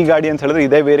ಗಾಡಿಯಲ್ಲಿ, ಅಂದರೆ ಈ ಗಾಡಿ ಅಂತ ಹೇಳಿದ್ರೆ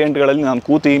ಇದೇ ವೇರಿಯಂಟ್ಗಳಲ್ಲಿ ನಾನು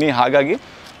ಕೂತೀನಿ, ಹಾಗಾಗಿ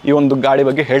ಈ ಒಂದು ಗಾಡಿ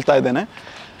ಬಗ್ಗೆ ಹೇಳ್ತಾ ಇದ್ದೇನೆ.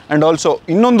 ಆ್ಯಂಡ್ ಆಲ್ಸೋ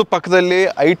ಇನ್ನೊಂದು ಪಕ್ಕದಲ್ಲಿ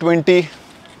i20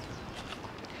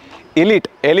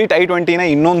 ಎಲೀಟ್ i20ನೇ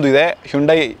ಇನ್ನೊಂದು ಇದೆ,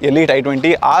 Hyundai ಎಲೀಟ್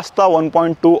i20 ಆಸ್ತಾ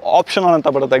 1.2 ಆಪ್ಷನಲ್ ಅಂತ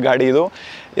ಬರುತ್ತೆ ಗಾಡಿ. ಇದು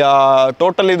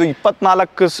ಟೋಟಲ್ ಇದು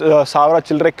 24,000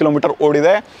 ಚಿಲ್ಲರೆ ಕಿಲೋಮೀಟರ್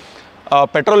ಓಡಿದೆ.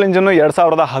 ಪೆಟ್ರೋಲ್ ಇಂಜನ್ನು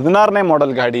 2016ನೇ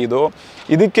ಮಾಡೆಲ್ ಗಾಡಿ ಇದು.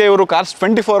 ಇದಕ್ಕೆ ಇವರು ಕಾರ್ಸ್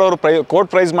 24 ಅವರು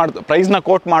ಪ್ರೈಸ್ನ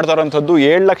ಕೋಟ್ ಮಾಡ್ತಾ ಇರೋಂಥದ್ದು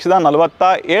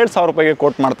 7,47,000 ರೂಪಾಯಿಗೆ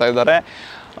ಕೋಟ್ ಮಾಡ್ತಾ ಇದ್ದಾರೆ.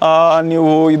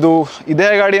 ನೀವು ಇದೇ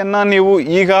ಗಾಡಿಯನ್ನು ನೀವು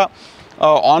ಈಗ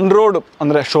ಆನ್ ರೋಡ್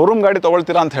ಅಂದರೆ ಶೋರೂಮ್ ಗಾಡಿ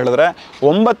ತೊಗೊಳ್ತೀರಾ ಅಂತ ಹೇಳಿದ್ರೆ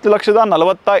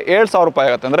 9,47,000 ರೂಪಾಯಿ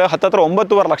ಆಗುತ್ತೆ, ಅಂದರೆ ಹತ್ತಿರ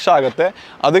 9.5 ಲಕ್ಷ ಆಗುತ್ತೆ.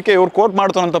 ಅದಕ್ಕೆ ಇವ್ರು ಕೋಟ್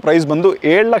ಮಾಡ್ತಾರಂಥ ಪ್ರೈಸ್ ಬಂದು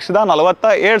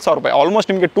 7,47,000 ರೂಪಾಯಿ. ಆಲ್ಮೋಸ್ಟ್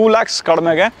ನಿಮಗೆ 2 lakhs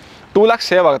ಕಡಿಮೆಗೆ 2 lakhs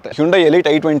ಸೇವ್ ಆಗುತ್ತೆ. Hyundai ಎಲೀಟ್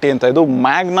i20 ಅಂತ ಇದು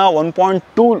ಮ್ಯಾಗ್ನಾ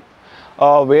 1.2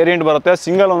 ವೇರಿಯಂಟ್ ಬರುತ್ತೆ.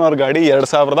 ಸಿಂಗಲ್ ಓನರ್ ಗಾಡಿ,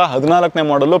 2014ನೇ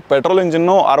ಮಾಡಲು, ಪೆಟ್ರೋಲ್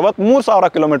ಇಂಜಿನ್ನು 63,000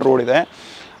 ಕಿಲೋಮೀಟರ್ ಓಡಿದೆ.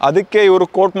 ಅದಕ್ಕೆ ಇವರು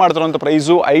ಕೋಟ್ ಮಾಡ್ತಾರಂಥ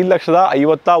ಪ್ರೈಸು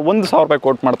 5,51,000 ರೂಪಾಯಿ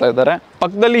ಕೋಟ್ ಮಾಡ್ತಾ ಇದ್ದಾರೆ.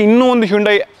 ಪಕ್ಕದಲ್ಲಿ ಇನ್ನೂ ಒಂದು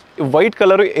Hyundai white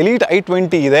colour elite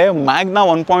i20 ಇದೆ, ಮ್ಯಾಗ್ನಾ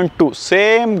 1.2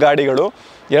 ಸೇಮ್ ಗಾಡಿಗಳು.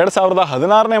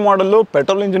 2016ನೇ ಮಾಡಲು,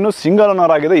 ಪೆಟ್ರೋಲ್ ಇಂಜಿನ್ನು ಸಿಂಗಲ್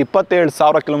ಓನರ್ ಆಗಿದೆ,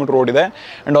 27,000 ಕಿಲೋಮೀಟರ್ ಓಡಿದೆ.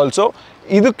 ಆ್ಯಂಡ್ ಆಲ್ಸೋ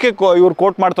ಇದಕ್ಕೆ ಇವ್ರು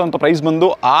ಕೋಟ್ ಮಾಡ್ತಾರಂಥ ಪ್ರೈಸ್ ಬಂದು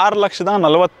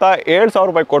 6,47,000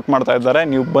 ರೂಪಾಯಿ ಕೋಟ್ ಮಾಡ್ತಾ ಇದ್ದಾರೆ.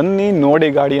 ನೀವು ಬನ್ನಿ, ನೋಡಿ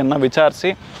ಗಾಡಿಯನ್ನು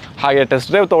ವಿಚಾರಿಸಿ, ಹಾಗೆ ಟೆಸ್ಟ್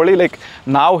ಡ್ರೈವ್ ತೊಗೊಳ್ಳಿ.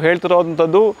 ನಾವು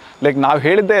ಹೇಳ್ತಿರೋವಂಥದ್ದು ನಾವು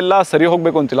ಹೇಳಿದ್ದೆ ಎಲ್ಲ ಸರಿ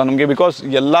ಹೋಗಬೇಕು ಅಂತಿಲ್ಲ ನಮಗೆ, ಬಿಕಾಸ್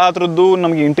ಎಲ್ಲ ಥರದ್ದು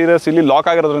ನಮಗೆ ಇಂಟೀರಿಯರ್ಸ್ ಇಲ್ಲಿ ಲಾಕ್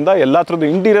ಆಗಿರೋದ್ರಿಂದ ಎಲ್ಲ ಥರದ್ದು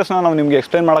ಇಂಟೀರಿಯರ್ಸ್ನ ನಾವು ನಿಮಗೆ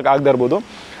ಎಕ್ಸ್ಪ್ಲೈನ್ ಮಾಡೋಕ್ಕಾಗದೇ ಇರ್ಬೋದು.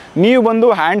 ನೀವು ಬಂದು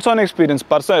hands on experience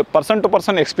person to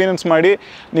person experience ಮಾಡಿ,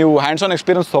 ನೀವು ಹ್ಯಾಂಡ್ಸ್ ಆನ್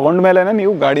ಎಕ್ಸ್ಪೀರಿಯನ್ಸ್ ತೊಗೊಂಡ ಮೇಲೆ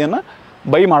ನೀವು ಗಾಡಿಯನ್ನು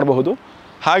ಬೈ ಮಾಡಬಹುದು.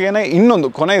 ಹಾಗೆಯೇ ಇನ್ನೊಂದು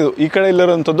ಕೊನೆಯದು ಈ ಕಡೆ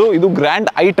ಇಲ್ಲಿರೋಂಥದ್ದು ಇದು ಗ್ರ್ಯಾಂಡ್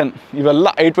i10. ಇವೆಲ್ಲ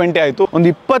i20 ಆಯಿತು. ಒಂದು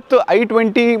 20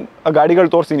 i20 ಗಾಡಿಗಳು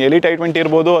ತೋರಿಸ್ತೀನಿ. ಎಲೀಟ್ i20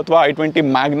 ಇರ್ಬೋದು ಅಥವಾ i20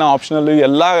 ಮ್ಯಾಗ್ನಾ ಆಪ್ಷನಲ್ಲು,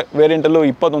 ಎಲ್ಲ ವೇರಿಯಂಟಲ್ಲೂ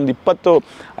 20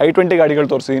 i20 ಗಾಡಿಗಳು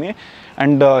ತೋರಿಸಿದ್ದೀನಿ.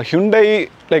 ಆ್ಯಂಡ್ Hyundai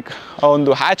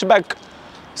ಒಂದು ಹ್ಯಾಚ್ ಬ್ಯಾಕ್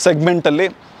ಸೆಗ್ಮೆಂಟಲ್ಲಿ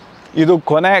ಇದು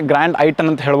ಕೊನೆ ಗ್ರ್ಯಾಂಡ್ i10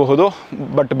 ಅಂತ ಹೇಳಬಹುದು.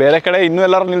 ಬಟ್ ಬೇರೆ ಕಡೆ ಇನ್ನೂ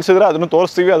ಎಲ್ಲರೂ ನಿಲ್ಲಿಸಿದ್ರೆ ಅದನ್ನು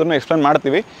ತೋರಿಸ್ತೀವಿ, ಅದನ್ನು ಎಕ್ಸ್ಪ್ಲೇನ್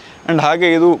ಮಾಡ್ತೀವಿ. ಆ್ಯಂಡ್ ಹಾಗೆ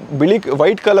ಇದು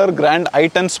white colour grand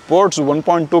i10 sports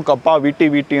 1.2 ಕಪ್ಪಾ VT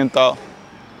ಅಂತ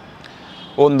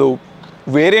ಒಂದು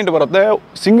ವೇರಿಯಂಟ್ ಬರುತ್ತೆ.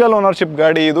 ಸಿಂಗಲ್ ಓನರ್ಶಿಪ್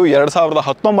ಗಾಡಿ ಇದು.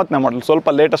 2019ನೇ ಮಾಡಲ್, ಸ್ವಲ್ಪ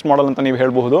ಲೇಟೆಸ್ಟ್ ಮಾಡಲ್ ಅಂತ ನೀವು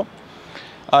ಹೇಳ್ಬೋದು.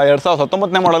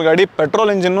 2019ನೇ ಮಾಡಲ್ ಗಾಡಿ,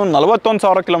 ಪೆಟ್ರೋಲ್ ಇಂಜಿನ್ನು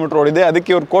 41,000 ಕಿಲೋಮೀಟರ್ ಓಡಿದೆ. ಅದಕ್ಕೆ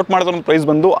ಇವ್ರು ಕೋಟ್ ಮಾಡ್ತಾ ಪ್ರೈಸ್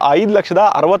ಬಂದು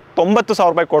 5,69,000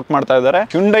 ರೂಪಾಯಿ ಕೋಟ್ ಮಾಡ್ತಾ ಇದ್ದಾರೆ.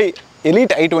 Hyundai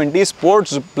elite i20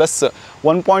 sports plus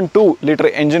 1.2 litre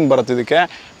engine ಬರುತ್ತೆ ಇದಕ್ಕೆ.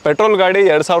 ಪೆಟ್ರೋಲ್ ಗಾಡಿ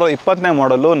 2020ನೇ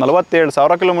ಮಾಡಲು,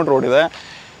 47,000 ಕಿಲೋಮೀಟರ್ ಓಡಿದೆ.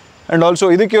 ಆ್ಯಂಡ್ ಆಲ್ಸೋ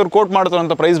ಇದಕ್ಕೆ ಇವ್ರು ಕೋಟ್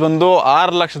ಮಾಡ್ತಾರಂಥ ಪ್ರೈಸ್ ಬಂದು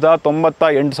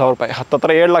 6,98,000 ರೂಪಾಯಿ.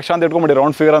 ಹತ್ತಿರ 7 ಲಕ್ಷ ಅಂತ ಇಟ್ಕೊಂಬಿಡಿ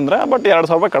ರೌಂಡ್ ಫಿಗರ್ ಅಂದರೆ, ಬಟ್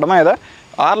 2,000 ರೂಪಾಯಿ ಕಡಿಮೆ ಇದೆ.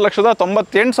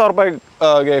 6,98,000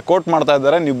 ರೂಪಾಯಿಗೆ ಕೋಟ್ ಮಾಡ್ತಾ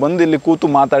ಇದ್ದಾರೆ. ನೀವು ಬಂದು ಇಲ್ಲಿ ಕೂತು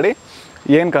ಮಾತಾಡಿ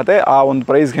ಏನು ಕತೆ ಆ ಒಂದು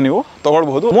ಪ್ರೈಸ್ಗೆ ನೀವು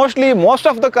ತೊಗೊಳ್ಬಹುದು. ಮೋಸ್ಟ್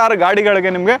ಆಫ್ ದ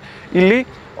ಗಾಡಿಗಳಿಗೆ ನಿಮಗೆ ಇಲ್ಲಿ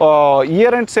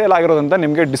ಇಯರ್ ಎಂಡ್ ಸೇಲ್ ಆಗಿರೋದ್ರಿಂದ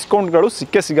ನಿಮಗೆ ಡಿಸ್ಕೌಂಟ್ಗಳು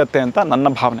ಸಿಗತ್ತೆ ಅಂತ ನನ್ನ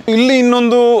ಭಾವನೆ. ಇಲ್ಲಿ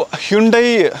ಇನ್ನೊಂದು Hyundai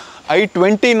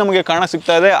i20 ನಮಗೆ ಕಾಣ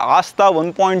ಸಿಗ್ತಾ ಇದೆ. ಆಸ್ತಾ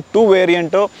 1.2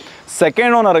 ವೇರಿಯಂಟು,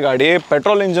 ಸೆಕೆಂಡ್ ಓನರ್ ಗಾಡಿ,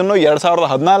 ಪೆಟ್ರೋಲ್ ಇಂಜನ್ನು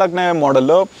 2014ನೇ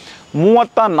ಮಾಡಲು,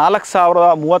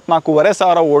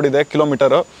 34,000 ಓಡಿದೆ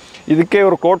ಕಿಲೋಮೀಟರು. ಇದಕ್ಕೆ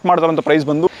ಇವರು ಕೋಟ್ ಮಾಡ್ತಾರಂಥ ಪ್ರೈಸ್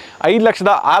ಬಂದು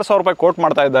 5,06,000 ರೂಪಾಯಿ ಕೋಟ್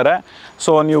ಮಾಡ್ತಾ ಇದ್ದಾರೆ.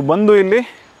 ಸೊ ನೀವು ಬಂದು ಇಲ್ಲಿ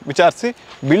ವಿಚಾರಿಸಿ,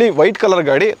 ಬಿಳಿ ವೈಟ್ ಕಲರ್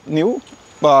ಗಾಡಿ ನೀವು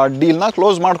ಡೀಲ್ನ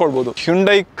ಕ್ಲೋಸ್ ಮಾಡ್ಕೊಳ್ಬೋದು.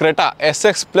 Hyundai Creta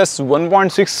SX plus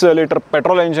 1.6 litre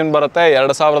petrol engine ಬರುತ್ತೆ.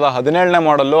 2017ನೇ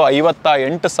ಮಾಡಲು,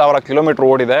 58,000 ಕಿಲೋಮೀಟರ್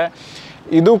ಓಡಿದೆ.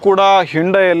 ಇದು ಕೂಡ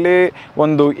Hyundaiಯಲ್ಲಿ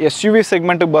ಒಂದು SUV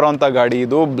ಸೆಗ್ಮೆಂಟಿಗೆ ಬರೋವಂಥ ಗಾಡಿ.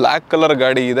 ಇದು ಬ್ಲ್ಯಾಕ್ ಕಲರ್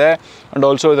ಗಾಡಿ ಇದೆ. ಆ್ಯಂಡ್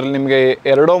ಆಲ್ಸೋ ಇದರಲ್ಲಿ ನಿಮಗೆ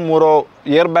 2-3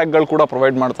 ಏರ್ ಬ್ಯಾಗ್ಗಳು ಕೂಡ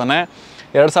ಪ್ರೊವೈಡ್ ಮಾಡ್ತಾನೆ.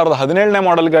 2017ನೇ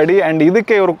ಮಾಡಲ್ ಗಾಡಿ. ಆ್ಯಂಡ್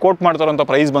ಇದಕ್ಕೆ ಇವರು ಕೋಟ್ ಮಾಡ್ತಾರಂಥ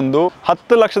ಪ್ರೈಸ್ ಬಂದು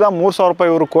 10,03,000 ರೂಪಾಯಿ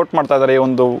ಇವರು ಕೋಟ್ ಮಾಡ್ತಾ ಇದ್ದಾರೆ. ಈ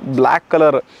ಒಂದು black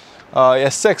colour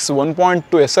SX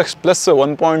 1.2 SX plus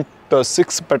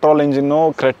 1.6 petrol engine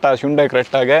Hyundai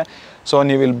ಕ್ರೆಟಾಗೆ. So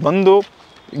ನೀವು ಇಲ್ಲಿ ಬಂದು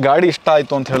ಗಾಡಿ ಇಷ್ಟ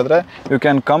ಆಯಿತು ಅಂತ ಹೇಳಿದ್ರೆ you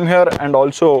can come here and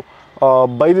also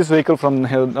by this vehicle from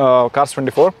cars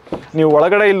 24. ನೀವು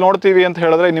ಒಳಗಡೆ ಇಲ್ಲಿ ನೋಡ್ತೀವಿ ಅಂತ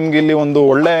ಹೇಳಿದ್ರೆ ನಿಮ್ಗೆ ಇಲ್ಲಿ ಒಂದು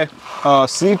ಒಳ್ಳೆ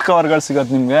ಸೀಟ್ ಕವರ್ಗಳು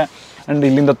ಸಿಗುತ್ತೆ ನಿಮಗೆ. ಆ್ಯಂಡ್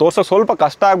ಇಲ್ಲಿಂದ ತೋರ್ಸೋಕೆ ಸ್ವಲ್ಪ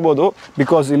ಕಷ್ಟ ಆಗ್ಬೋದು,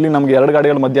 ಬಿಕಾಸ್ ಇಲ್ಲಿ ನಮಗೆ 2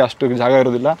 ಗಾಡಿಗಳ ಮಧ್ಯೆ ಅಷ್ಟು ಜಾಗ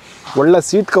ಇರೋದಿಲ್ಲ. ಒಳ್ಳೆ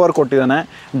ಸೀಟ್ ಕವರ್ ಕೊಟ್ಟಿದ್ದಾನೆ.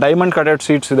 ಡೈಮಂಡ್ ಕಟೆಡ್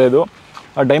ಸೀಟ್ಸ್ ಇದೆ. ಇದು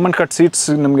ಡೈಮಂಡ್ ಕಟ್ ಸೀಟ್ಸ್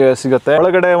ನಮಗೆ ಸಿಗುತ್ತೆ.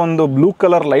 ಒಳಗಡೆ ಒಂದು ಬ್ಲೂ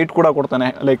ಕಲರ್ ಲೈಟ್ ಕೂಡ ಕೊಡ್ತಾನೆ.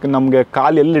 ನಮಗೆ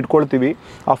ಕಾಲು ಎಲ್ಲಿ ಇಟ್ಕೊಳ್ತೀವಿ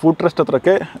ಆ ಫುಟ್ ರೆಸ್ಟ್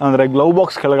ಹತ್ರಕ್ಕೆ, ಅಂದರೆ ಗ್ಲೌ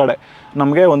ಬಾಕ್ಸ್ ಕೆಳಗಡೆ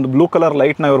ನಮಗೆ ಒಂದು ಬ್ಲೂ ಕಲರ್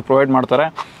ಲೈಟ್ನ ಇವರು ಪ್ರೊವೈಡ್ ಮಾಡ್ತಾರೆ.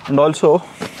 ಆ್ಯಂಡ್ ಆಲ್ಸೋ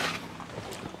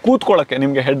ಕೂತ್ಕೊಳ್ಳೋಕ್ಕೆ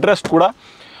ನಿಮಗೆ ಹೆಡ್ ರೆಸ್ಟ್ ಕೂಡ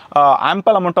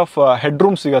ample amount of head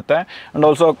room ಸಿಗುತ್ತೆ. ಆ್ಯಂಡ್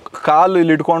ಆಲ್ಸೋ ಕಾಲು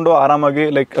ಇಲ್ಲಿ ಇಟ್ಕೊಂಡು ಆರಾಮಾಗಿ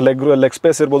ಲೆಗ್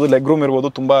ಸ್ಪೇಸ್ ಇರ್ಬೋದು, ಲೆಗ್ ರೂಮ್ ಇರ್ಬೋದು,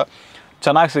 ತುಂಬ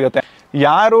ಚೆನ್ನಾಗಿ ಸಿಗುತ್ತೆ.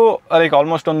 ಯಾರು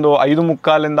ಆಲ್ಮೋಸ್ಟ್ ಒಂದು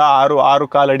 5.25 6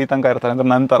 ಕಾಲು ಅಡಿ ತನಕ ಇರ್ತಾರೆ ಅಂದರೆ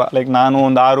ನಂತರ ನಾನು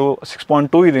ಒಂದು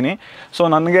 6.2 ಇದ್ದೀನಿ. ಸೊ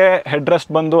ನನಗೆ ಹೆಡ್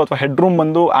ರೆಸ್ಟ್ ಬಂದು ಅಥವಾ ಹೆಡ್ ರೂಮ್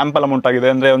ಬಂದು ಆ್ಯಂಪಲ್ ಅಮೌಂಟ್ ಆಗಿದೆ.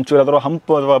 ಅಂದರೆ ಒಂಚೂರು ಯಾವ್ದಾದ್ರು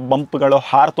ಹಂಪ್ ಅಥವಾ ಬಂಪ್ಗಳು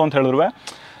ಹಾರ್ತು ಅಂತ ಹೇಳಿದ್ರು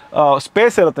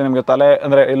ಸ್ಪೇಸ್ ಇರುತ್ತೆ ನಿಮಗೆ, ತಲೆ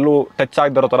ಅಂದರೆ ಎಲ್ಲೂ ಟಚ್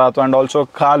ಆಗದಿರೋ ಥರ. ಅಥವಾ ಆ್ಯಂಡ್ ಆಲ್ಸೋ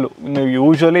ಕಾಲು, ನೀವು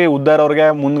ಯೂಶ್ವಲಿ ಉದ್ದ ಇರೋರಿಗೆ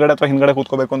ಮುಂದ್ಗಡೆ ಅಥವಾ ಹಿಂದ್ಗಡೆ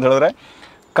ಕೂತ್ಕೋಬೇಕು ಅಂತ ಹೇಳಿದ್ರೆ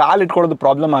ಕಾಲು ಇಟ್ಕೊಳ್ಳೋದು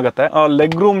ಪ್ರಾಬ್ಲಮ್ ಆಗುತ್ತೆ.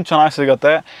 ಲೆಗ್ ರೂಮ್ ಚೆನ್ನಾಗಿ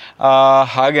ಸಿಗುತ್ತೆ.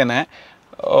 ಹಾಗೆಯೇ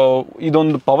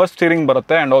ಇದೊಂದು ಪವರ್ ಸ್ಟೀರಿಂಗ್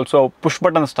ಬರುತ್ತೆ. And also push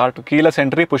button start, keyless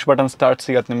entry, push button start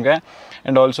ಸಿಗುತ್ತೆ ನಿಮಗೆ.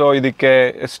 ಆ್ಯಂಡ್ ಆಲ್ಸೋ ಇದಕ್ಕೆ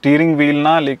ಸ್ಟೀರಿಂಗ್ ವೀಲ್ನ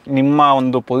ನಿಮ್ಮ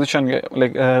ಒಂದು ಪೊಸಿಷನ್ಗೆ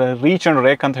ರೀಚ್ ಆ್ಯಂಡ್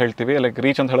ರೇಕ್ ಅಂತ ಹೇಳ್ತೀವಿ.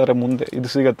 ರೀಚ್ ಅಂತ ಹೇಳಿದ್ರೆ ಮುಂದೆ ಇದು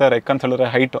ಸಿಗುತ್ತೆ, ರೇಕ್ ಅಂತ ಹೇಳಿದ್ರೆ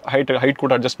ಹೈಟ್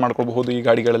ಕೂಡ ಅಡ್ಜಸ್ಟ್ ಮಾಡ್ಕೊಳ್ಬಹುದು ಈ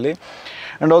ಗಾಡಿಗಳಲ್ಲಿ.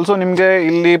 ಆ್ಯಂಡ್ ಆಲ್ಸೋ ನಿಮಗೆ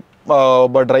ಇಲ್ಲಿ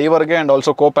ಒಬ್ಬ ಡ್ರೈವರ್ಗೆ ಆ್ಯಂಡ್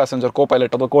ಆಲ್ಸೋ ಕೋ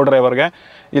ಪೈಲಟ್ ಅಥವಾ ಕೋ ಡ್ರೈವರ್ಗೆ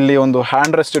ಇಲ್ಲಿ ಒಂದು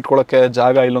ಹ್ಯಾಂಡ್ ರೆಸ್ಟ್ ಇಟ್ಕೊಳ್ಳೋಕ್ಕೆ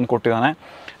ಜಾಗ ಇಲ್ಲೊಂದು ಕೊಟ್ಟಿದ್ದಾನೆ.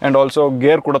 ಆ್ಯಂಡ್ ಆಲ್ಸೋ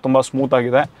ಗೇರ್ ಕೂಡ ತುಂಬ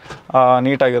ಸ್ಮೂತಾಗಿದೆ,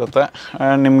 ನೀಟಾಗಿರುತ್ತೆ.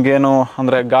 ಆ್ಯಂಡ್ ನಿಮಗೇನು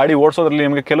ಅಂದರೆ ಗಾಡಿ ಓಡಿಸೋದ್ರಲ್ಲಿ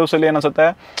ನಿಮಗೆ ಕೆಲವು ಸಲ ಏನಿಸುತ್ತೆ,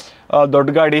 ದೊಡ್ಡ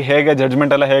ಗಾಡಿ ಹೇಗೆ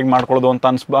ಜಡ್ಜ್ಮೆಂಟ್ ಎಲ್ಲ ಹೇಗೆ ಮಾಡ್ಕೊಳ್ಳೋದು ಅಂತ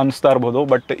ಅನಿಸ್ತಾ ಇರ್ಬೋದು.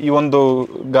 ಬಟ್ ಈ ಒಂದು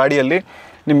ಗಾಡಿಯಲ್ಲಿ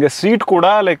ನಿಮಗೆ ಸೀಟ್ ಕೂಡ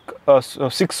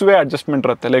 6 ವೇ ಅಡ್ಜಸ್ಟ್ಮೆಂಟ್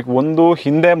ಇರುತ್ತೆ. ಒಂದು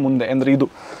ಹಿಂದೆ ಮುಂದೆ. ಅಂದರೆ ಇದು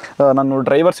ನಾನು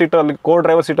ಡ್ರೈವರ್ ಸೀಟಲ್ಲಿ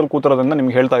ಡ್ರೈವರ್ ಸೀಟಲ್ಲಿ ಕೂತಿರೋದ್ರಿಂದ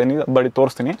ನಿಮ್ಗೆ ಹೇಳ್ತಾ ಇದ್ದೀನಿ,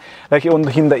 ತೋರಿಸ್ತೀನಿ. ಈ ಒಂದು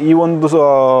ಹಿಂದೆ ಈ ಒಂದು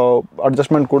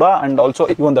ಅಡ್ಜಸ್ಟ್ಮೆಂಟ್ ಕೂಡ, ಆ್ಯಂಡ್ ಆಲ್ಸೋ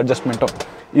ಈ ಒಂದು ಅಡ್ಜಸ್ಟ್ಮೆಂಟು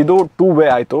ಇದು 2 ವೇ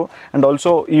ಆಯಿತು. ಆ್ಯಂಡ್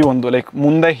ಆಲ್ಸೋ ಈ ಒಂದು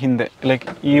ಮುಂದೆ ಹಿಂದೆ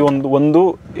ಈ ಒಂದು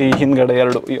ಈ ಹಿಂದ್ಗಡೆ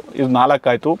 2 ಇದು 4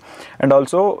 ಆಯಿತು. ಆ್ಯಂಡ್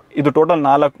ಆಲ್ಸೋ ಇದು ಟೋಟಲ್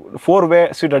 4 ವೇ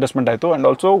ಸೀಟ್ ಅಡ್ಜಸ್ಟ್ಮೆಂಟ್ ಆಯಿತು. ಆ್ಯಂಡ್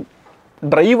ಆಲ್ಸೋ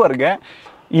ಡ್ರೈವರ್ಗೆ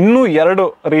ಇನ್ನೂ 2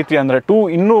 ರೀತಿ ಅಂದರೆ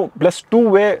ಇನ್ನೂ +2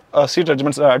 ವೇ ಸೀಟ್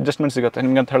ಅಡ್ಜಸ್ಟ್ಮೆಂಟ್ ಸಿಗುತ್ತೆ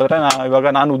ನಿಮ್ಗೆ ಅಂತ ಹೇಳಿದ್ರೆ. ಇವಾಗ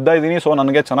ನಾನು ಉದ್ದ ಇದ್ದೀನಿ, ಸೊ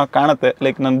ನನಗೆ ಚೆನ್ನಾಗಿ ಕಾಣುತ್ತೆ,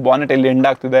 ನನ್ನ ಬಾನೆಟ್ ಎಲ್ಲಿ ಎಂಡ್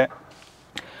ಆಗ್ತಿದೆ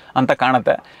ಅಂತ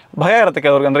ಕಾಣುತ್ತೆ. ಭಯ ಇರುತ್ತೆ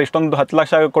ಕೆಲವ್ರಿಗೆ, ಅಂದರೆ ಇಷ್ಟೊಂದು 10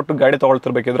 ಲಕ್ಷ ಕೊಟ್ಟು ಗಾಡಿ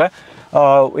ತೊಗೊಳ್ತಿರ್ಬೇಕಿದ್ರೆ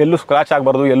ಎಲ್ಲೂ ಸ್ಕ್ರ್ಯಾಚ್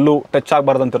ಆಗಬಾರ್ದು, ಎಲ್ಲೂ ಟಚ್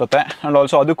ಆಗಬಾರ್ದು ಅಂತಿರುತ್ತೆ. ಆ್ಯಂಡ್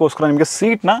ಆಲ್ಸೋ ಅದಕ್ಕೋಸ್ಕರ ನಿಮಗೆ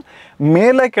ಸೀಟ್ನ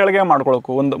ಮೇಲೆ ಕೆಳಗೆ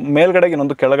ಮಾಡ್ಕೊಳಕು, ಒಂದು ಮೇಲ್ಗಡೆಗೆ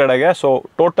ಇನ್ನೊಂದು ಕೆಳಗಡೆಗೆ. So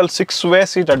total 6 way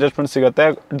seat adjustment ಸಿಗುತ್ತೆ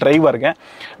ಡ್ರೈವರ್ಗೆ.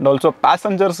 ಆ್ಯಂಡ್ ಆಲ್ಸೋ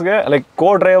ಪ್ಯಾಸೆಂಜರ್ಸ್ಗೆ ಕೋ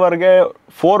ಡ್ರೈವರ್ಗೆ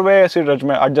 4 ವೇ ಸೀಟ್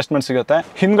ಅಡ್ಜಸ್ಟ್ಮೆಂಟ್ ಸಿಗುತ್ತೆ.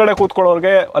 ಹಿಂದ್ಗಡೆ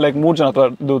ಕೂತ್ಕೊಳ್ಳೋರಿಗೆ 3 ಜನ ಅಥವಾ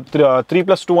ಇದು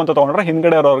 3+2 ಅಂತ ತೊಗೊಂಡ್ರೆ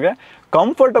ಹಿಂದ್ಗಡೆ ಇರೋರಿಗೆ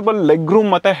ಕಂಫರ್ಟಬಲ್ ಲೆಗ್ ರೂಮ್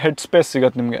ಮತ್ತು ಹೆಡ್ ಸ್ಪೇಸ್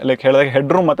ಸಿಗುತ್ತೆ ನಿಮಗೆ. ಹೇಳಿದಾಗ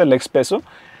ಹೆಡ್ ರೂಮ್ ಮತ್ತು ಲೆಗ್ ಸ್ಪೇಸು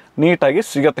ನೀಟಾಗಿ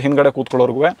ಸಿಗುತ್ತೆ ಹಿಂದ್ಗಡೆ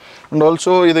ಕೂತ್ಕೊಳ್ಳೋರ್ಗೂ. ಆ್ಯಂಡ್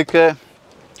ಆಲ್ಸೋ ಇದಕ್ಕೆ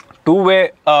 2 ವೇ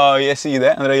AC ಇದೆ.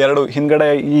 ಅಂದರೆ 2 ಹಿಂದ್ಗಡೆ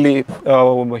ಇಲ್ಲಿ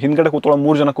ಹಿಂದ್ಗಡೆ ಕೂತ್ಕೊಳ್ಳೋ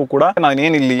 3 ಜನಕ್ಕೂ ಕೂಡ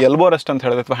ನಾನೇನು ಇಲ್ಲಿ ಎಲ್ಬೋ ರೆಸ್ಟ್ ಅಂತ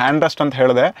ಹೇಳಿದೆ ಅಥವಾ ಹ್ಯಾಂಡ್ ರೆಸ್ಟ್ ಅಂತ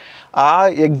ಹೇಳಿದೆ,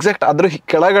 ಎಕ್ಸಾಕ್ಟ್ ಅದ್ರ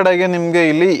ಕೆಳಗಡೆಗೆ ನಿಮಗೆ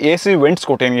ಇಲ್ಲಿ AC ವೆಂಟ್ಸ್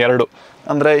ಕೊಟ್ಟೇನಿ 2.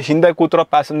 ಅಂದರೆ ಹಿಂದೆ ಕೂತಿರೋ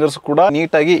ಪ್ಯಾಸೆಂಜರ್ಸ್ ಕೂಡ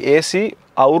ನೀಟಾಗಿ AC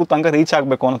ಅವ್ರ ತನಕ ರೀಚ್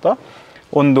ಆಗಬೇಕು ಅಂತ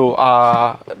ಒಂದು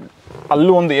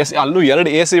ಅಲ್ಲೂ ಒಂದು ಅಲ್ಲೂ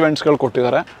 2 AC ವೆಂಟ್ಸ್ಗಳು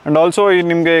ಕೊಟ್ಟಿದ್ದಾರೆ. ಆ್ಯಂಡ್ ಆಲ್ಸೋ ಈ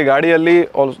ನಿಮಗೆ ಗಾಡಿಯಲ್ಲಿ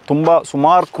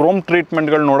ಸುಮಾರು ಕ್ರೋಮ್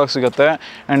ಟ್ರೀಟ್ಮೆಂಟ್ಗಳು ನೋಡೋಕೆ ಸಿಗುತ್ತೆ.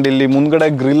 ಆ್ಯಂಡ್ ಇಲ್ಲಿ ಮುಂದ್ಗಡೆ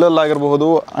ಗ್ರಿಲ್ಲಲ್ಲಾಗಿರಬಹುದು,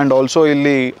 ಆ್ಯಂಡ್ ಆಲ್ಸೋ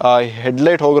ಇಲ್ಲಿ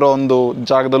ಹೆಡ್ಲೈಟ್ ಹೋಗಿರೋ ಒಂದು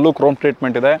ಜಾಗದಲ್ಲೂ ಕ್ರೋಮ್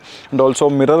ಟ್ರೀಟ್ಮೆಂಟ್ ಇದೆ. ಆ್ಯಂಡ್ ಆಲ್ಸೋ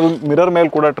ಮಿರರ್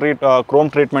ಮೇಲೆ ಕೂಡ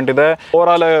ಕ್ರೋಮ್ ಟ್ರೀಟ್ಮೆಂಟ್ ಇದೆ.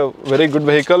 Over all very good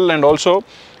vehicle. And also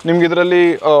ನಿಮ್ಗೆ ಇದರಲ್ಲಿ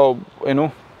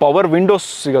ಪವರ್ ವಿಂಡೋಸ್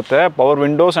ಸಿಗುತ್ತೆ, power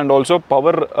Windows and also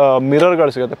power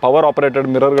ಮಿರರ್ಗಳು ಸಿಗುತ್ತೆ, ಪವರ್ ಆಪರೇಟೆಡ್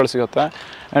ಮಿರರ್ಗಳು ಸಿಗುತ್ತೆ.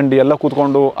 ಆ್ಯಂಡ್ ಎಲ್ಲ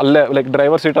ಕೂತ್ಕೊಂಡು ಅಲ್ಲೇ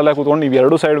ಡ್ರೈವರ್ ಸೀಟಲ್ಲೇ ಕೂತ್ಕೊಂಡು ನೀವು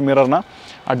 2 ಸೈಡ್ ಮಿರರ್ನ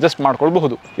ಅಡ್ಜಸ್ಟ್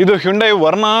ಮಾಡ್ಕೊಳ್ಬಹುದು. ಇದು ಹ್ಯುಂಡೈ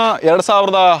ವರ್ನ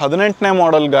 2018ನೇ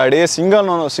ಮಾಡೆಲ್ ಗಾಡಿ,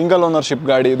 ಸಿಂಗಲ್ ಓನರ್ಶಿಪ್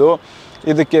ಗಾಡಿ ಇದು.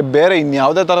 ಇದಕ್ಕೆ ಬೇರೆ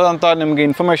ಇನ್ಯಾವುದೇ ಥರದಂಥ ನಿಮಗೆ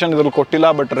ಇನ್ಫಾರ್ಮೇಷನ್ ಇದ್ರಲ್ಲಿ ಕೊಟ್ಟಿಲ್ಲ.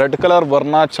 ಬಟ್ ರೆಡ್ ಕಲರ್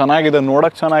ವರ್ನ ಚೆನ್ನಾಗಿದೆ,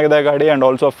 ನೋಡೋಕ್ಕೆ ಚೆನ್ನಾಗಿದೆ ಗಾಡಿ. ಆ್ಯಂಡ್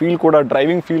ಆಲ್ಸೋ ಫೀಲ್ ಕೂಡ,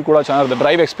 ಡ್ರೈವಿಂಗ್ ಫೀಲ್ ಕೂಡ ಚೆನ್ನಾಗಿರುತ್ತೆ,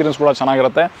 ಡ್ರೈವ್ ಎಕ್ಸ್ಪೀರಿಯನ್ಸ್ ಕೂಡ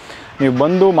ಚೆನ್ನಾಗಿರುತ್ತೆ. ನೀವು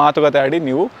ಬಂದು ಮಾತುಕತೆ ಆಡಿ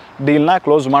ನೀವು ಡೀಲ್ನ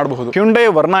ಕ್ಲೋಸ್ ಮಾಡಬಹುದು. ಹ್ಯುಂಡೈ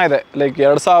ವರ್ನ ಇದೆ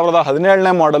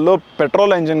 2017ನೇ ಮಾಡಲ್ಲು,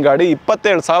 ಪೆಟ್ರೋಲ್ ಎಂಜಿನ್ ಗಾಡಿ,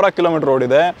 27,000 ಕಿಲೋಮೀಟರ್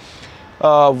ಓಡಿದೆ.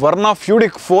 ವರ್ನ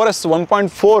ಫ್ಯೂಡಿಕ್ 4S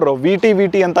 1.4 VT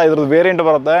ಅಂತ ಇದ್ರದ್ದು ವೇರಿಯಂಟ್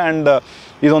ಬರುತ್ತೆ. ಆ್ಯಂಡ್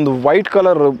ಇದೊಂದು ವೈಟ್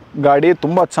ಕಲರ್ ಗಾಡಿ,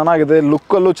 ತುಂಬ ಚೆನ್ನಾಗಿದೆ,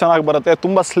 ಲುಕ್ಕಲ್ಲೂ ಚೆನ್ನಾಗಿ ಬರುತ್ತೆ,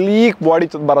 ತುಂಬ ಸ್ಲೀಕ್ ಬಾಡಿ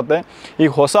ಬರುತ್ತೆ. ಈಗ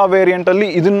ಹೊಸ ವೇರಿಯಂಟಲ್ಲಿ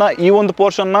ಈ ಒಂದು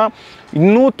ಪೋರ್ಷನ್ನ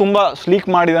ಇನ್ನೂ ತುಂಬ ಸ್ಲೀಕ್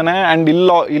ಮಾಡಿದ್ದಾನೆ. ಆ್ಯಂಡ್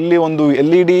ಇಲ್ಲಿ ಒಂದು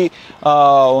LED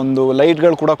ಒಂದು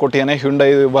ಲೈಟ್ಗಳು ಕೂಡ ಕೊಟ್ಟಿದ್ದಾನೆ ಹ್ಯುಂಡೈ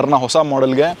ವರ್ನ ಹೊಸ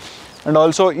ಮಾಡೆಲ್ಗೆ. ಆ್ಯಂಡ್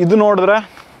ಆಲ್ಸೋ ಇದು ನೋಡಿದ್ರೆ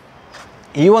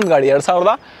ಈ ಒಂದು ಗಾಡಿ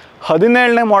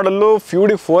 2017ನೇ ಮಾಡಲ್ಲು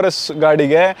ಫ್ಯೂಡಿಕ್ 4S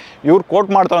ಗಾಡಿಗೆ ಇವ್ರು ಕೋಟ್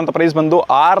ಮಾಡ್ತಾರಂಥ ಪ್ರೈಸ್ ಬಂದು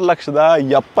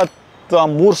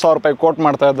 6,73,000 ರೂಪಾಯಿ ಕೋಟ್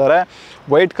ಮಾಡ್ತಾ ಇದ್ದಾರೆ.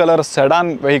 ವೈಟ್ ಕಲರ್ ಸೆಡಾನ್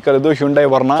ವೆಹಿಕಲ್ ಇದು ಹ್ಯುಂಡೈ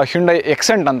ವರ್ನ. ಹ್ಯುಂಡೈ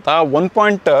ಎಕ್ಸೆಂಟ್ ಅಂತ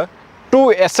 1.2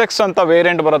 SX ಅಂತ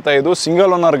ವೇರಿಯಂಟ್ ಬರುತ್ತೆ. ಇದು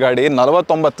ಸಿಂಗಲ್ ಓನರ್ ಗಾಡಿ,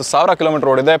 49,000 ಕಿಲೋಮೀಟರ್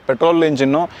ಓಡಿದೆ, ಪೆಟ್ರೋಲ್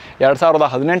ಇಂಜಿನ್ನು,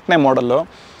 2018ನೇ ಮಾಡಲ್ಲು.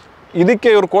 ಇದಕ್ಕೆ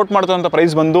ಇವರು ಕೋಟ್ ಮಾಡ್ತಾರಂಥ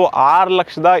ಪ್ರೈಸ್ ಬಂದು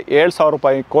 6,07,000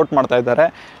 ರೂಪಾಯಿ ಕೋಟ್ ಮಾಡ್ತಾ ಇದ್ದಾರೆ.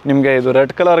 ನಿಮಗೆ ಇದು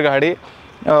ರೆಡ್ ಕಲರ್ ಗಾಡಿ,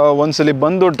 ಒಂದ್ಸಲಿ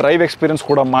ಬಂದು ಡ್ರೈವ್ ಎಕ್ಸ್ಪೀರಿಯನ್ಸ್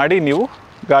ಕೂಡ ಮಾಡಿ ನೀವು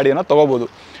ಗಾಡಿಯನ್ನು ತೊಗೋಬೋದು.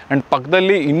 ಆ್ಯಂಡ್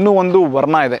ಪಕ್ಕದಲ್ಲಿ ಇನ್ನೂ ಒಂದು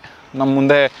ವರ್ನ ಇದೆ ನಮ್ಮ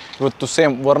ಮುಂದೆ ಇವತ್ತು,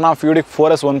 same Verna ಫ್ಯೂಡಿಕ್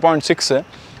 4S 1.6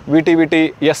 VT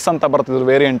S ಅಂತ ಬರ್ತಿದ್ರು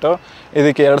ವೇರಿಯಂಟು.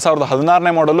 ಇದಕ್ಕೆ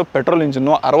 2016ನೇ ಮಾಡಲು, ಪೆಟ್ರೋಲ್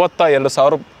ಇಂಜಿನ್ನು,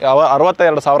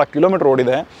 62,000 ಕಿಲೋಮೀಟರ್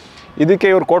ಓಡಿದೆ. ಇದಕ್ಕೆ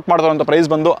ಇವ್ರು ಕೋಟ್ ಮಾಡ್ತಾರಂಥ ಪ್ರೈಸ್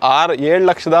ಬಂದು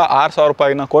 7,06,000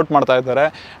 ರೂಪಾಯಿನ ಕೋಟ್ ಮಾಡ್ತಾ ಇದ್ದಾರೆ.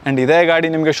 ಆ್ಯಂಡ್ ಇದೇ ಗಾಡಿ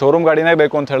ನಿಮಗೆ ಶೋರೂಮ್ ಗಾಡಿನೇ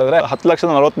ಬೇಕು ಅಂತ ಹೇಳಿದ್ರೆ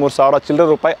 10,43,000 ಚಿಲ್ಲರೆ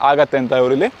ರೂಪಾಯಿ ಆಗತ್ತೆ ಅಂತ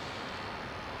ಇವರಲ್ಲಿ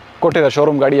ಕೊಟ್ಟಿದ್ದಾರೆ.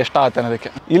 ಶೋರೂಮ್ ಗಾಡಿ ಎಷ್ಟಾಗುತ್ತೆ ಅನ್ನೋದಕ್ಕೆ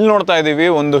ಇಲ್ಲಿ ನೋಡ್ತಾ ಇದ್ದೀವಿ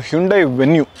ಒಂದು Hyundai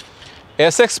Venue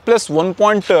SX Plus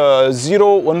 1.0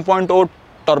 1.0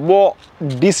 turbo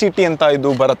DCT ಅಂತ ಇದು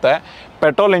ಬರುತ್ತೆ.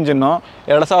 ಪೆಟ್ರೋಲ್ ಇಂಜಿನ್ನು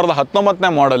 2019ನೇ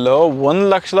ಮಾಡಲ್ಲು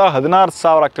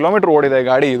 1,16,000 ಕಿಲೋಮೀಟ್ರ್ ಓಡಿದೆ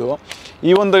ಗಾಡಿ ಇದು.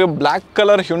 ಈ ಒಂದು ಬ್ಲ್ಯಾಕ್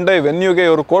ಕಲರ್ Hyundai Venueಗೆ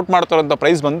ಇವರು ಕೋಟ್ ಮಾಡ್ತಾರಂಥ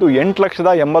ಪ್ರೈಸ್ ಬಂದು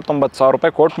 8,89,000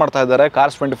 ರೂಪಾಯಿ ಕೋಟ್ ಮಾಡ್ತಾ ಇದ್ದಾರೆ.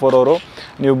 Cars24 ಅವರು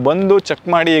ನೀವು ಬಂದು ಚೆಕ್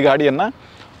ಮಾಡಿ ಈ ಗಾಡಿಯನ್ನು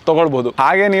ತೊಗೊಳ್ಬೋದು.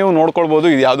 ಹಾಗೆ ನೀವು ನೋಡ್ಕೊಳ್ಬೋದು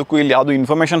ಇದು ಯಾವುದಕ್ಕೂ ಇಲ್ಲಿ ಯಾವುದು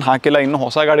ಇನ್ಫಾರ್ಮೇಷನ್ ಹಾಕಿಲ್ಲ. ಇನ್ನೂ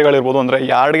ಹೊಸ ಗಾಡಿಗಳಿರ್ಬೋದು, ಅಂದರೆ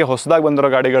ಯಾರ್ಡ್ಗೆ ಹೊಸದಾಗಿ ಬಂದಿರೋ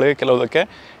ಗಾಡಿಗಳಿಗೆ ಕೆಲವುದಕ್ಕೆ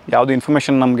ಯಾವುದು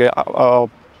ಇನ್ಫಾರ್ಮೇಷನ್ ನಮಗೆ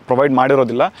ಪ್ರೊವೈಡ್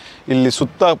ಮಾಡಿರೋದಿಲ್ಲ. ಇಲ್ಲಿ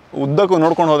ಸುತ್ತ ಉದ್ದಕ್ಕೂ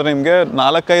ನೋಡ್ಕೊಂಡು ಹೋದರೆ ನಿಮಗೆ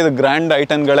 4-5 ಗ್ರ್ಯಾಂಡ್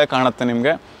ಐಟಮ್ಗಳೇ ಕಾಣುತ್ತೆ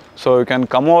ನಿಮಗೆ. So you can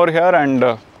come over here and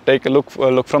take A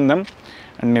look from them.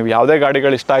 And ನೀವು ಯಾವುದೇ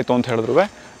ಗಾಡಿಗಳು ಇಷ್ಟ ಆಯಿತು ಅಂತ ಹೇಳಿದ್ರು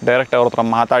ಡೈರೆಕ್ಟ್ ಅವ್ರ ಹತ್ರ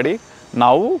ಮಾತಾಡಿ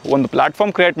ನಾವು ಒಂದು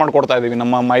ಪ್ಲ್ಯಾಟ್ಫಾರ್ಮ್ ಕ್ರಿಯೇಟ್ ಮಾಡಿಕೊಡ್ತಾ ಇದ್ದೀವಿ.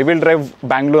 ನಮ್ಮ mywheeldrive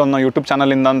Bangalore ಅನ್ನೋ ಯೂಟ್ಯೂಬ್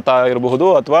ಚಾನಲಿಂದ ಅಂತ ಇರಬಹುದು,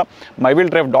 ಅಥವಾ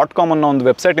mywheeldrive.com ಅನ್ನೋ ಒಂದು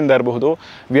ವೆಬ್ಸೈಟಿಂದ ಇರಬಹುದು.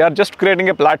 We are just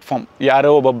creating A platform.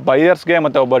 ಯಾರೋ ಒಬ್ಬ ಬೈಯರ್ಸ್ಗೆ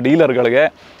ಮತ್ತು ಒಬ್ಬ ಡೀಲರ್ಗಳಿಗೆ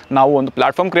ನಾವು ಒಂದು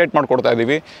ಪ್ಲ್ಯಾಟ್ಫಾರ್ಮ್ ಕ್ರಿಯೇಟ್ ಮಾಡಿಕೊಡ್ತಾ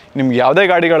ಇದ್ದೀವಿ. ನಿಮ್ಗೆ ಯಾವುದೇ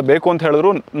ಗಾಡಿಗಳು ಬೇಕು ಅಂತ ಹೇಳಿದ್ರು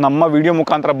ನಮ್ಮ ವಿಡಿಯೋ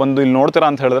ಮುಖಾಂತರ ಬಂದು ಇಲ್ಲಿ ನೋಡ್ತೀರಾ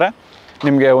ಅಂತ ಹೇಳಿದ್ರೆ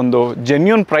ನಿಮಗೆ ಒಂದು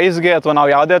ಜೆನ್ಯೂನ್ ಪ್ರೈಸ್ಗೆ, ಅಥವಾ ನಾವು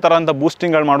ಯಾವುದೇ ಥರ ಅಂತ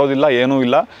ಬೂಸ್ಟಿಂಗ್ಗಳು ಮಾಡೋದಿಲ್ಲ, ಏನೂ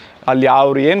ಇಲ್ಲ. ಅಲ್ಲಿ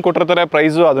ಅವ್ರು ಏನು ಕೊಟ್ಟಿರ್ತಾರೆ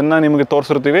ಪ್ರೈಸು ಅದನ್ನು ನಿಮಗೆ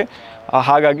ತೋರಿಸಿರ್ತೀವಿ.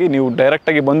 ಹಾಗಾಗಿ ನೀವು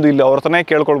ಡೈರೆಕ್ಟಾಗಿ ಬಂದು ಇಲ್ಲಿ ಅವ್ರ ಹತ್ರನೇ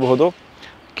ಕೇಳ್ಕೊಳ್ಬಹುದು.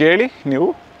 ಕೇಳಿ ನೀವು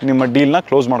ನಿಮ್ಮ ಡೀಲ್ನ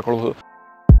ಕ್ಲೋಸ್ ಮಾಡ್ಕೊಳ್ಬೋದು.